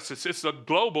justice. It's a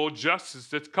global justice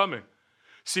that's coming.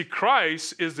 See,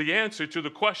 Christ is the answer to the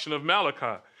question of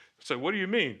Malachi. So what do you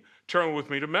mean? Turn with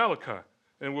me to Malachi,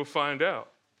 and we'll find out.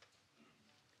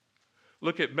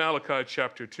 Look at Malachi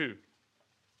chapter 2.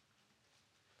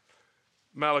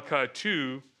 Malachi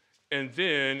 2, and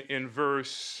then in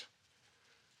verse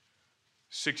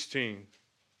 17.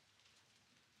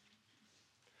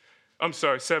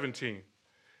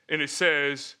 And it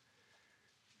says,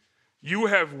 you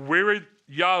have wearied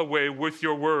Yahweh with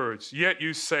your words, yet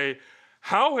you say,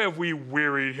 how have we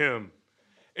wearied him?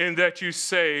 And that you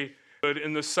say,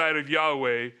 in the sight of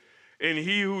Yahweh, and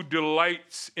he who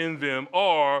delights in them,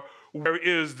 or where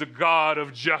is the God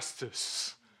of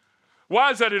justice?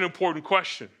 Why is that an important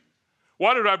question?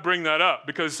 Why did I bring that up?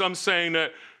 Because I'm saying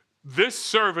that this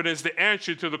servant is the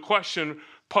answer to the question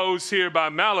posed here by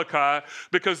Malachi,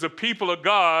 because the people of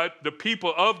God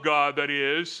that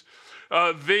is,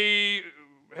 they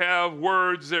have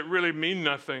words that really mean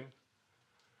nothing.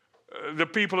 The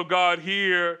people of God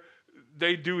here,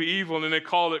 they do evil and they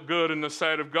call it good in the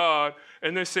sight of God.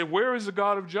 And they say, where is the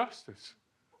God of justice?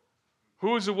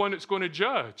 Who is the one that's going to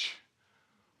judge?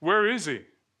 Where is he?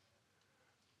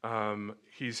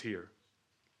 He's here.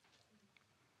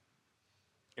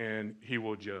 And he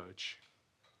will judge.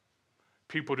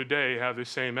 People today have the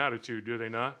same attitude, do they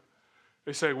not?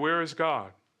 They say, where is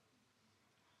God?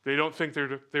 They don't think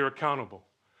they're accountable.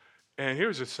 And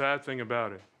here's the sad thing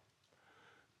about it.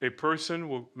 A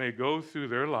person may go through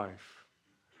their life,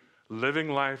 living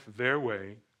life their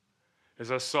way.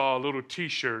 As I saw a little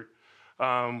T-shirt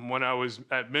when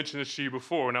I mentioned this to you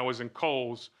before, when I was in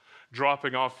Kohl's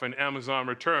dropping off an Amazon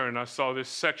return, I saw this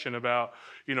section about,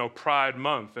 Pride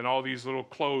Month and all these little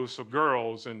clothes for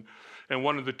girls. And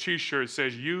one of the T-shirts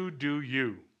says, you do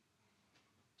you.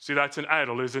 See, that's an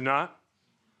idol, is it not?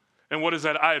 And what is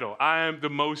that idol? I am the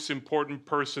most important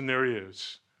person there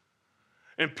is.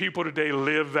 And people today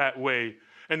live that way.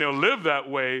 And they'll live that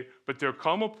way, but there'll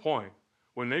come a point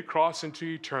when they cross into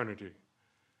eternity,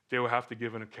 they will have to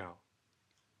give an account.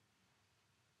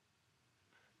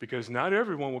 Because not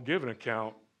everyone will give an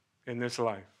account in this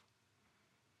life.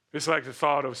 It's like the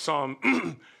thought of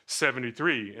Psalm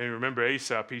 73. And remember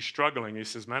Asaph, he's struggling. He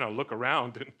says, man, I look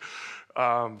around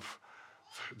and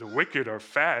the wicked are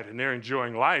fat and they're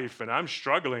enjoying life and I'm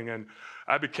struggling, and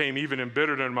I became even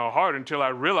embittered in my heart until I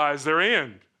realized their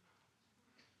end.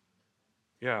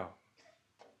 Yeah.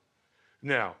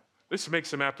 Now, let's make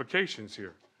some applications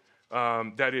here.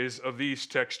 That is, of these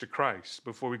texts to Christ,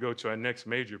 before we go to our next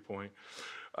major point.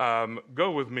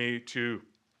 Go with me to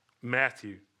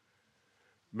Matthew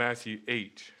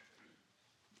 8.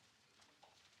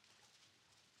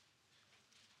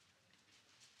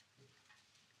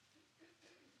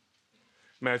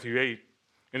 Matthew 8,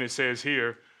 and it says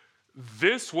here,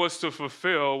 this was to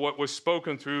fulfill what was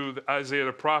spoken through Isaiah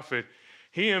the prophet.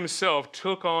 He himself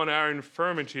took on our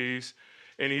infirmities,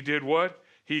 and he did what?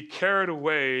 He carried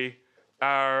away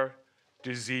our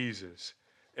diseases.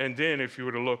 And then if you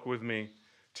were to look with me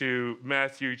to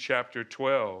Matthew chapter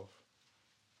 12.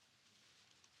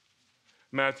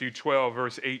 Matthew 12,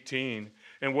 verse 18.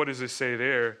 And what does it say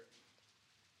there?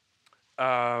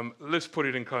 Let's put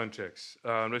it in context.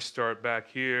 Let's start back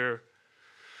here.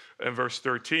 In verse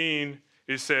 13,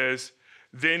 it says,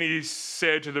 then he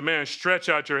said to the man, stretch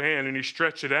out your hand, and he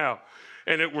stretched it out,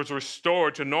 and it was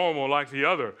restored to normal like the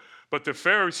other. But the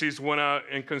Pharisees went out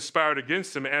and conspired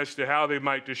against him as to how they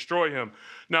might destroy him.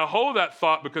 Now hold that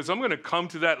thought, because I'm going to come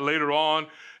to that later on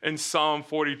in Psalm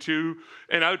 42.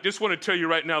 And I just want to tell you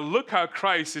right now, look how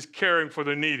Christ is caring for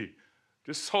the needy.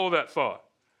 Just hold that thought.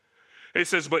 It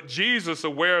says, but Jesus,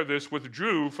 aware of this,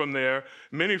 withdrew from there.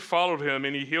 Many followed him,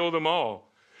 and he healed them all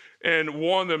and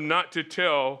warned them not to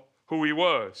tell who he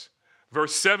was.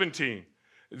 Verse 17,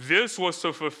 this was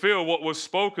to fulfill what was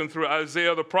spoken through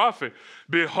Isaiah the prophet.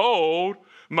 Behold,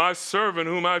 my servant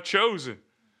whom I've chosen,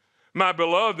 my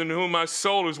beloved in whom my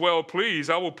soul is well pleased.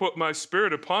 I will put my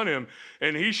spirit upon him,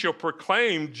 and he shall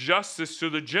proclaim justice to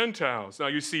the Gentiles. Now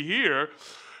you see here,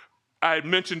 I had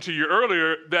mentioned to you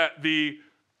earlier that the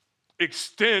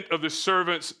extent of the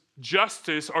servant's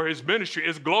justice or his ministry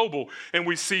is global. And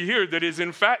we see here that it is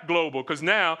in fact global, because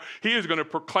now he is going to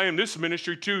proclaim this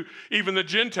ministry to even the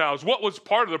Gentiles. What was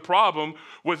part of the problem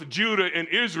with Judah and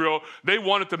Israel? They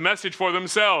wanted the message for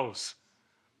themselves.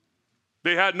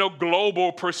 They had no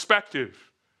global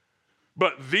perspective.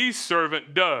 But the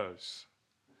servant does.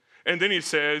 And then he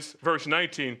says, verse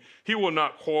 19, he will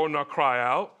not quarrel nor cry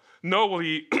out, nor will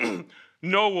he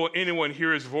Nor will anyone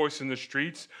hear his voice in the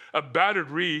streets. A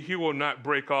battered reed he will not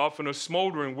break off, and a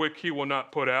smoldering wick he will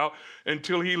not put out,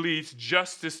 until he leads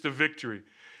justice to victory.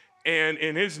 And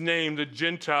in his name the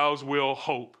Gentiles will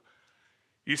hope.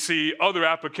 You see other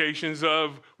applications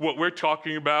of what we're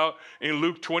talking about in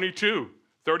Luke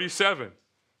 22:37.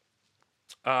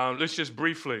 Let's just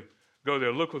briefly go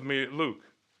there. Look with me at Luke.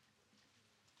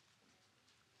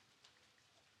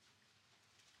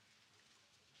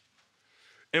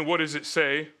 And what does it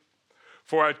say?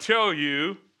 For I tell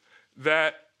you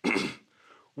that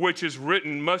which is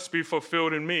written must be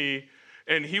fulfilled in me,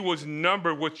 and he was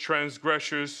numbered with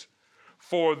transgressors,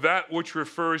 for that which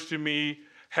refers to me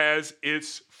has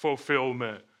its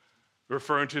fulfillment.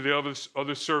 Referring to the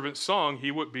other servant song,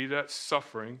 he would be that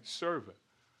suffering servant.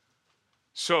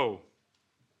 So,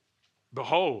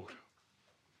 behold,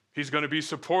 he's going to be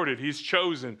supported. He's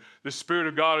chosen. The Spirit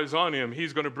of God is on him.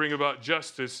 He's going to bring about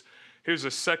justice. Here's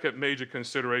a second major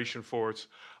consideration for us.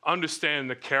 Understand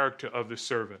the character of the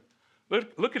servant.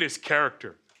 Look at his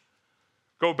character.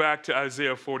 Go back to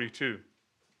Isaiah 42.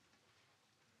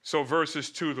 So verses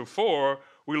 2 to 4,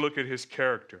 we look at his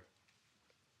character.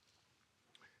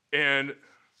 And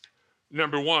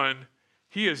number one,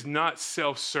 he is not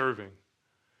self-serving.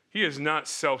 He is not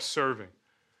self-serving.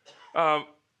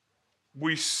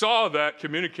 We saw that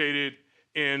communicated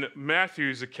in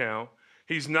Matthew's account.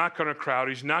 He's not going to crowd.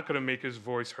 He's not going to make his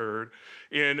voice heard.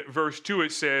 In verse 2,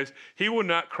 it says, he will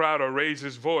not crowd or raise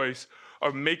his voice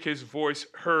or make his voice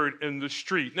heard in the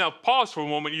street. Now, pause for a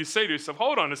moment. You say to yourself,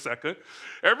 hold on a second.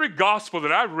 Every gospel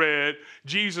that I've read,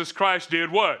 Jesus Christ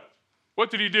did what?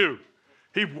 What did he do?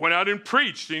 He went out and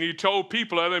preached, and he told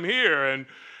people, let them hear and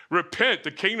repent.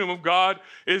 The kingdom of God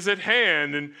is at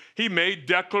hand. And he made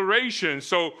declarations.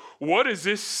 So what is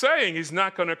this saying? He's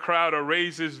not going to crowd or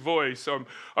raise his voice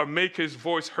or make his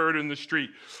voice heard in the street.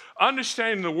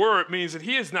 Understanding the word means that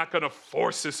he is not going to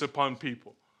force this upon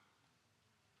people.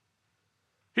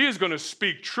 He is going to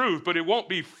speak truth, but it won't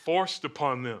be forced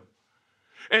upon them.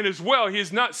 And as well, he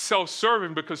is not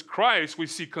self-serving, because Christ, we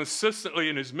see consistently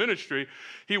in his ministry,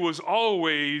 he was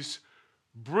always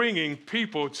bringing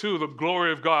people to the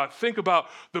glory of God. Think about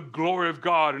the glory of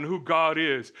God and who God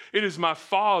is. It is my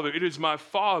Father. It is my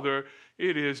Father.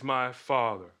 It is my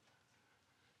Father.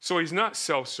 So he's not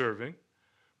self-serving.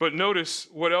 But notice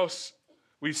what else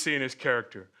we see in his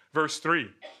character. Verse 3,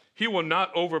 he will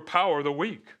not overpower the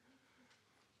weak.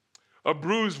 A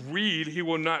bruised reed he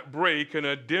will not break, and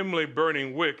a dimly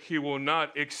burning wick he will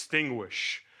not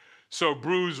extinguish. So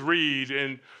bruised reed,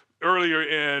 and earlier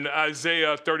in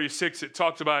Isaiah 36, it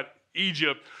talks about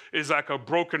Egypt is like a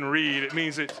broken reed. It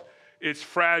means it's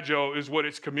fragile is what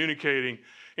it's communicating.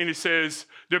 And it says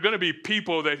there are going to be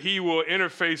people that he will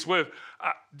interface with.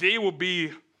 They will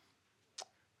be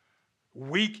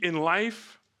weak in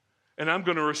life, and I'm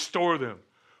going to restore them.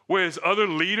 Whereas other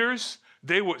leaders,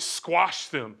 they would squash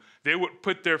them. They would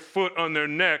put their foot on their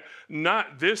neck.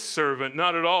 Not this servant,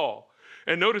 not at all.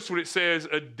 And notice what it says,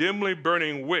 a dimly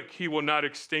burning wick he will not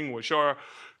extinguish, or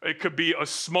it could be a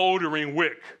smoldering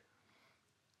wick.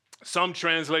 Some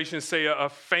translations say a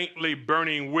faintly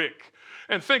burning wick.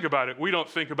 And think about it. We don't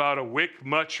think about a wick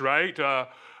much, right?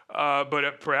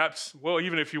 But perhaps, well,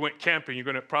 even if you went camping, you're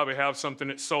going to probably have something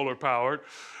that's solar powered.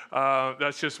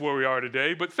 That's just where we are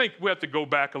today. But think we have to go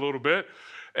back a little bit.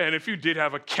 And if you did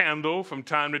have a candle, from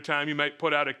time to time, you might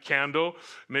put out a candle.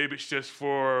 Maybe it's just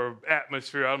for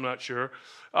atmosphere, I'm not sure.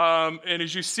 And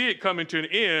as you see it coming to an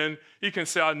end, you can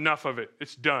say, enough of it,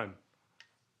 it's done.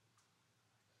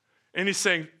 And he's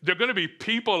saying, there are going to be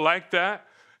people like that.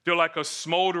 They're like a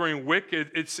smoldering wick.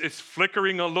 It's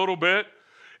flickering a little bit.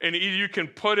 And either you can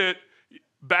put it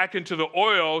back into the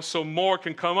oil so more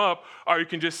can come up, or you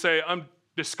can just say,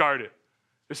 discard it.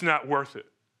 It's not worth it.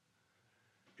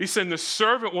 He said the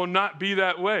servant will not be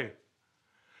that way.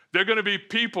 They're going to be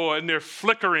people, and they're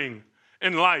flickering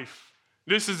in life.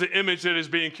 This is the image that is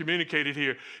being communicated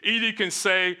here. Either you can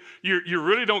say, you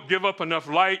really don't give up enough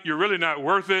light, you're really not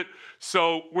worth it,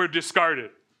 so we're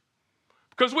discarded.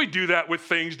 Because we do that with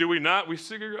things, do we not? We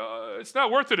figure, it's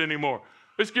not worth it anymore.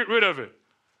 Let's get rid of it.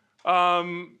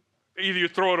 Either you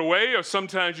throw it away, or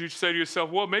sometimes you say to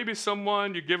yourself, well, maybe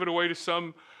you give it away to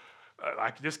some.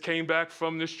 I just came back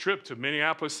from this trip to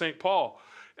Minneapolis, St. Paul,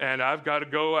 and I've got to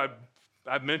go.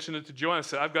 I've mentioned it to Joanne. I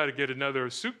said, I've got to get another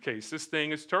suitcase. This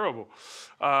thing is terrible.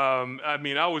 I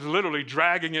was literally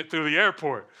dragging it through the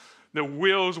airport. The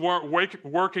wheels weren't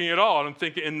working at all. I'm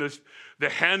thinking, and the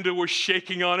handle was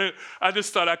shaking on it. I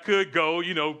just thought I could go,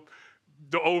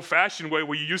 the old-fashioned way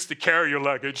where you used to carry your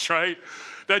luggage, right?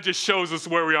 That just shows us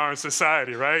where we are in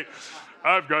society, right?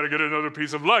 I've got to get another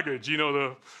piece of luggage.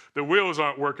 The wheels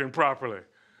aren't working properly.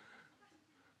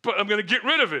 but I'm going to get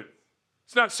rid of it.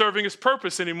 It's not serving its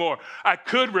purpose anymore. I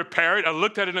could repair it. I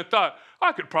looked at it and I thought,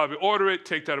 I could probably order it,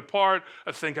 take that apart.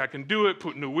 I think I can do it,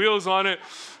 put new wheels on it.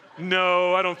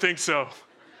 No, I don't think so.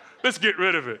 Let's get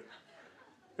rid of it.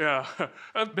 Yeah,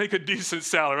 I'd make a decent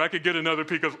salary. I could get another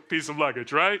piece of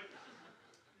luggage, right?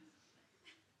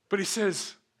 But he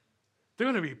says, they're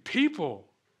going to be people.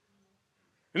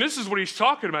 And this is what he's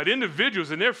talking about,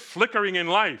 individuals, and they're flickering in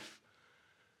life.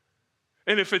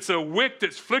 And if it's a wick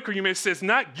that's flickering, you may say it's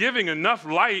not giving enough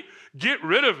light, get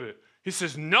rid of it. He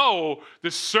says, no, the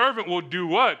servant will do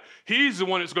what? He's the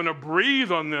one that's going to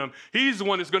breathe on them. He's the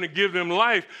one that's going to give them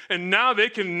life. And now they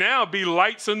can now be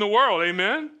lights in the world.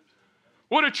 Amen?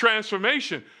 What a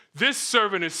transformation. This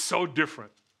servant is so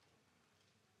different.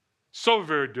 So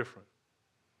very different.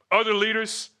 Other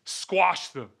leaders squash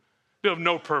them. They have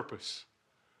no purpose.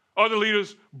 Other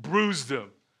leaders bruise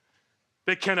them.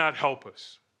 They cannot help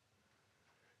us.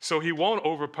 So he won't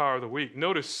overpower the weak.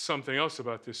 Notice something else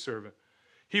about this servant.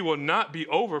 He will not be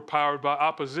overpowered by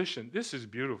opposition. This is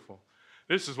beautiful.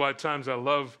 This is why at times I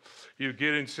love you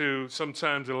get into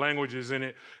sometimes the languages in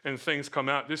it and things come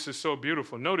out. This is so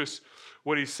beautiful. Notice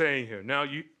what he's saying here. Now,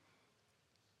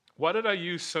 why did I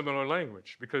use similar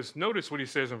language? Because notice what he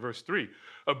says in verse 3.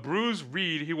 A bruised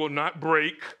reed he will not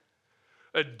break.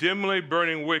 A dimly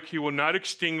burning wick he will not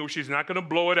extinguish. He's not going to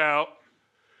blow it out.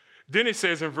 Then it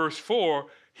says in verse 4,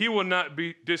 he will not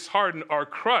be disheartened or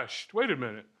crushed. Wait a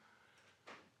minute.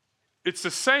 It's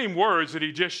the same words that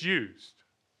he just used.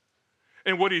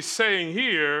 And what he's saying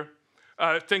here,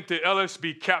 I think the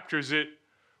LSB captures it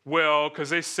well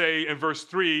because they say in verse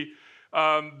 3,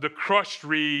 the crushed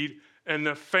reed and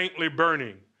the faintly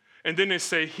burning. And then they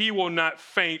say he will not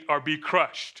faint or be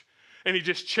crushed. And he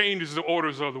just changes the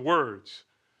orders of the words.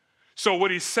 So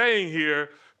what he's saying here,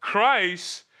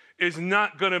 Christ is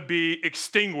not going to be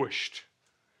extinguished.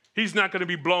 He's not going to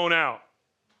be blown out.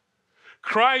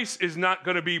 Christ is not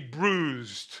going to be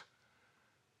bruised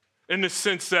in the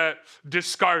sense that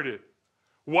discarded.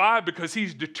 Why? Because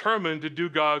he's determined to do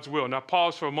God's will. Now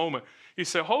pause for a moment. He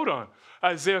said, hold on.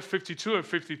 Isaiah 52 and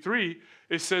 53,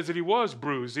 it says that he was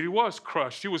bruised, that he was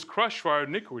crushed. He was crushed for our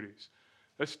iniquities.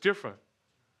 That's different.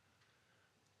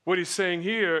 What he's saying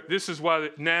here, this is why the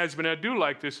NASB, and I do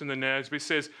like this in the NASB, it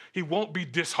says he won't be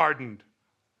disheartened.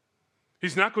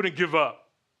 He's not going to give up.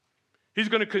 He's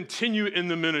going to continue in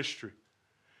the ministry.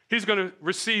 He's going to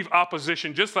receive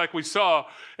opposition, just like we saw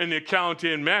in the account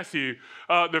in Matthew.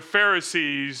 The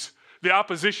Pharisees, the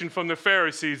opposition from the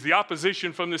Pharisees, the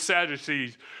opposition from the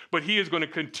Sadducees. But he is going to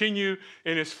continue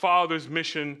in his Father's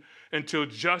mission until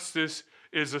justice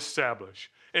is established.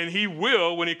 And he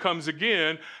will, when he comes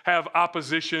again, have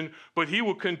opposition, but he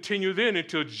will continue then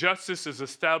until justice is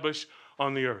established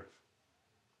on the earth.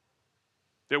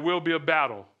 There will be a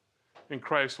battle, and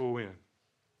Christ will win.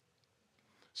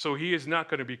 So he is not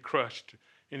going to be crushed,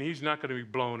 and he's not going to be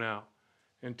blown out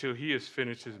until he has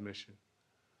finished his mission.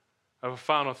 I have a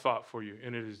final thought for you,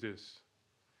 and it is this.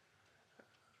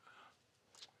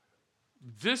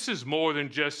 This is more than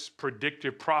just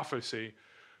predictive prophecy,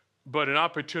 but an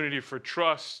opportunity for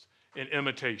trust and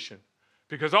imitation.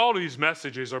 Because all of these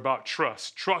messages are about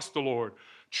trust. Trust the Lord.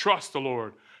 Trust the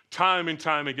Lord. Time and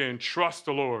time again, trust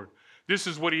the Lord. This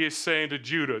is what he is saying to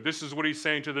Judah. This is what he's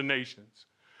saying to the nations.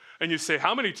 And you say,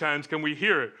 how many times can we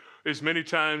hear it? As many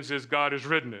times as God has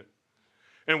written it.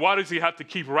 And why does he have to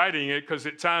keep writing it? Because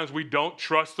at times we don't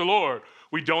trust the Lord.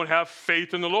 We don't have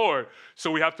faith in the Lord. So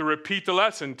we have to repeat the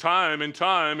lesson time and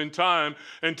time and time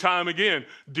and time again.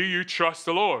 Do you trust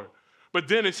the Lord? But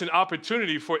then it's an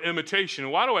opportunity for imitation.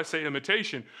 Why do I say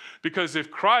imitation? Because if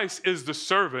Christ is the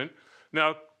servant,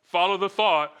 now follow the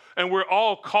thought, and we're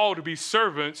all called to be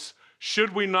servants,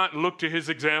 should we not look to his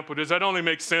example? Does that only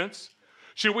make sense?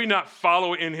 Should we not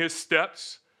follow in his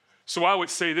steps? So I would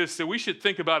say this, that we should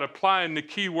think about applying the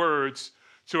key words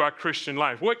to our Christian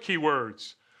life. What key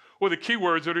words? Well, the key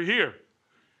words that are here.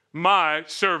 My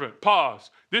servant.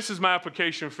 Pause. This is my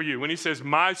application for you. When he says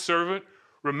my servant,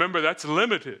 remember that's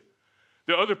limited.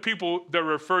 There are other people that are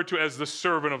referred to as the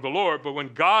servant of the Lord, but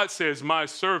when God says my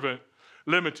servant,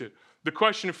 limited. The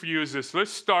question for you is this.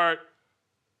 Let's start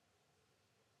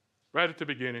right at the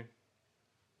beginning,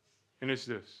 and it's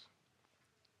this.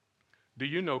 Do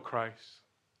you know Christ?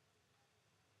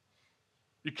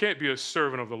 You can't be a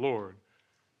servant of the Lord.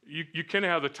 You can't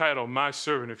have the title, my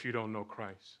servant, if you don't know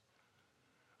Christ.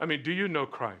 I mean, do you know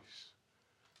Christ?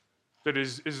 That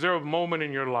is there a moment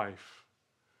in your life?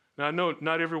 Now, I know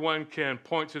not everyone can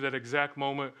point to that exact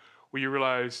moment where you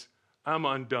realize, I'm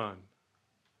undone.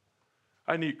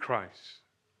 I need Christ.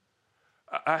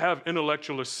 I have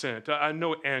intellectual assent. I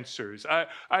know answers. I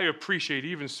appreciate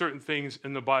even certain things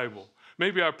in the Bible.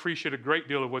 Maybe I appreciate a great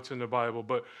deal of what's in the Bible,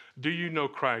 but do you know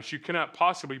Christ? You cannot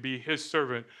possibly be his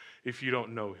servant if you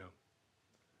don't know him.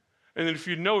 And then if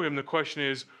you know him, the question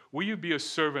is, will you be a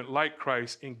servant like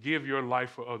Christ and give your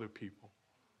life for other people?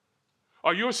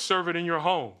 Are you a servant in your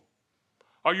home?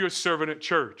 Are you a servant at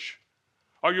church?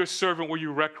 Are you a servant where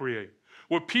you recreate?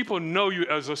 Will people know you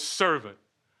as a servant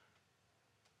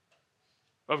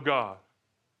of God?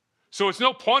 So it's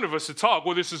no point of us to talk,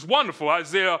 well, this is wonderful,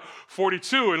 Isaiah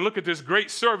 42, and look at this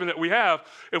great servant that we have,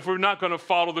 if we're not going to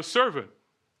follow the servant.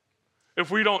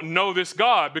 If we don't know this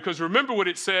God, because remember what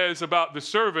it says about the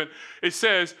servant. It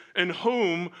says, in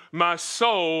whom my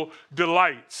soul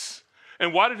delights.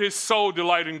 And why did his soul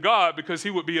delight in God? Because he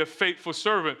would be a faithful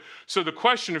servant. So the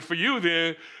question for you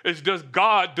then is, does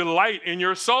God delight in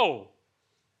your soul?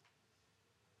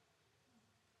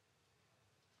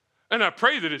 And I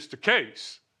pray that it's the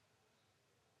case.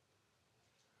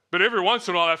 But every once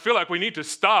in a while, I feel like we need to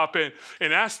stop and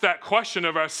ask that question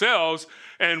of ourselves.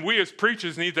 And we as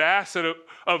preachers need to ask it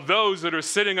of those that are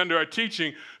sitting under our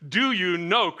teaching. Do you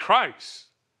know Christ?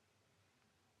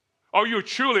 Are you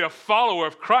truly a follower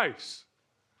of Christ?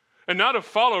 And not a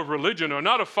follower of religion, or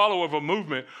not a follower of a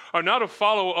movement, or not a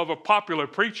follower of a popular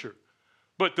preacher,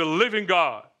 but the living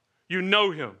God. You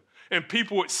know him. And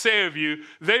people would say of you,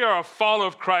 they are a follower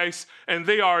of Christ, and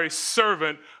they are a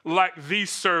servant like the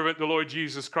servant, the Lord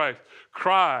Jesus Christ.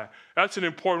 Cry. That's an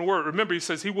important word. Remember, he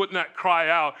says he would not cry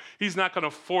out. He's not going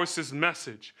to force his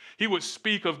message. He would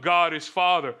speak of God as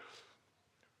Father.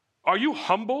 Are you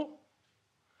humble?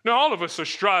 Now, all of us are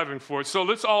striving for it. So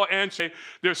let's all answer,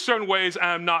 there's certain ways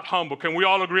I am not humble. Can we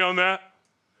all agree on that?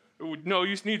 No,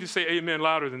 you need to say amen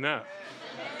louder than that.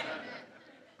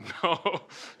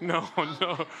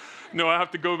 No, I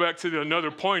have to go back to another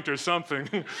point or something.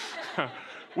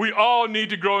 We all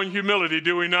need to grow in humility,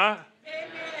 do we not?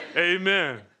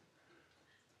 Amen.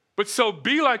 But so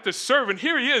be like the servant.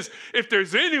 Here he is. If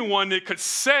there's anyone that could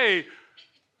say,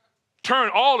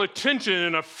 turn all attention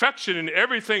and affection and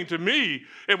everything to me,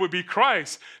 it would be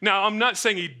Christ. Now, I'm not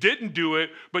saying he didn't do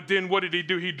it, but then what did he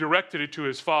do? He directed it to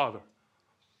his Father.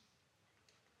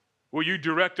 Will you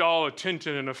direct all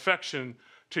attention and affection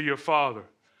to your Father?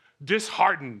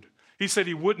 Disheartened. He said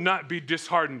he would not be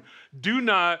disheartened. Do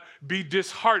not be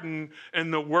disheartened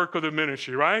in the work of the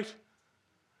ministry, right?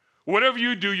 Whatever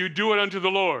you do it unto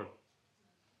the Lord.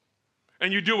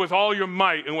 And you do it with all your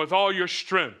might and with all your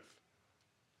strength.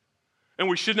 And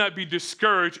we should not be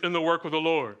discouraged in the work of the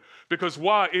Lord. Because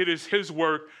why? It is his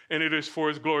work and it is for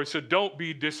his glory. So don't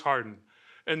be disheartened.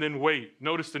 And then wait.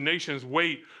 Notice the nations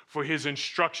wait for his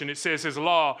instruction. It says his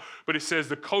law, but it says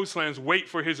the coastlands wait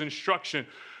for his instruction.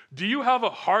 Do you have a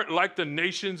heart like the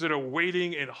nations that are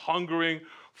waiting and hungering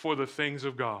for the things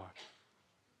of God?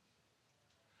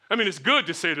 I mean, it's good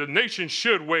to say the nation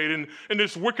should wait, and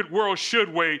this wicked world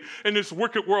should wait, and this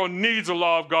wicked world needs the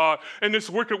law of God, and this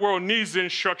wicked world needs the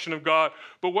instruction of God.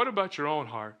 But what about your own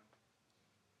heart?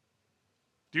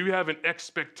 Do you have an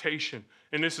expectation?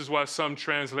 And this is why some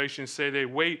translations say they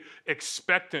wait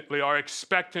expectantly, or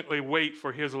expectantly wait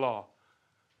for his law.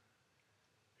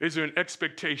 Is there an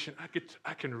expectation?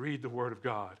 I can read the Word of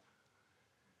God.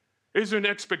 Is there an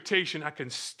expectation I can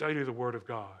study the Word of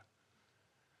God?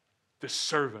 The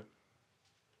servant.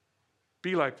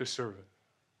 Be like the servant.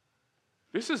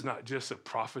 This is not just a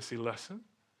prophecy lesson.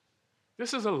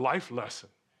 This is a life lesson.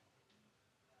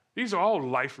 These are all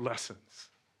life lessons.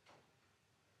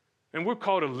 And we're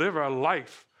called to live our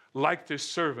life like this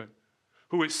servant,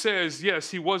 who it says, yes,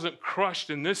 he wasn't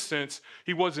crushed in this sense.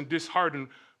 He wasn't disheartened.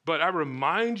 But I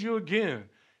remind you again,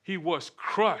 he was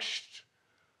crushed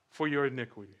for your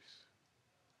iniquities.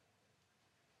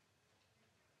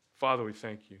 Father, we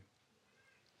thank you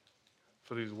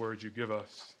for these words you give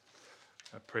us.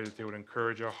 I pray that they would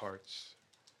encourage our hearts.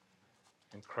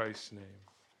 In Christ's name,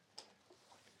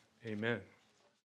 amen.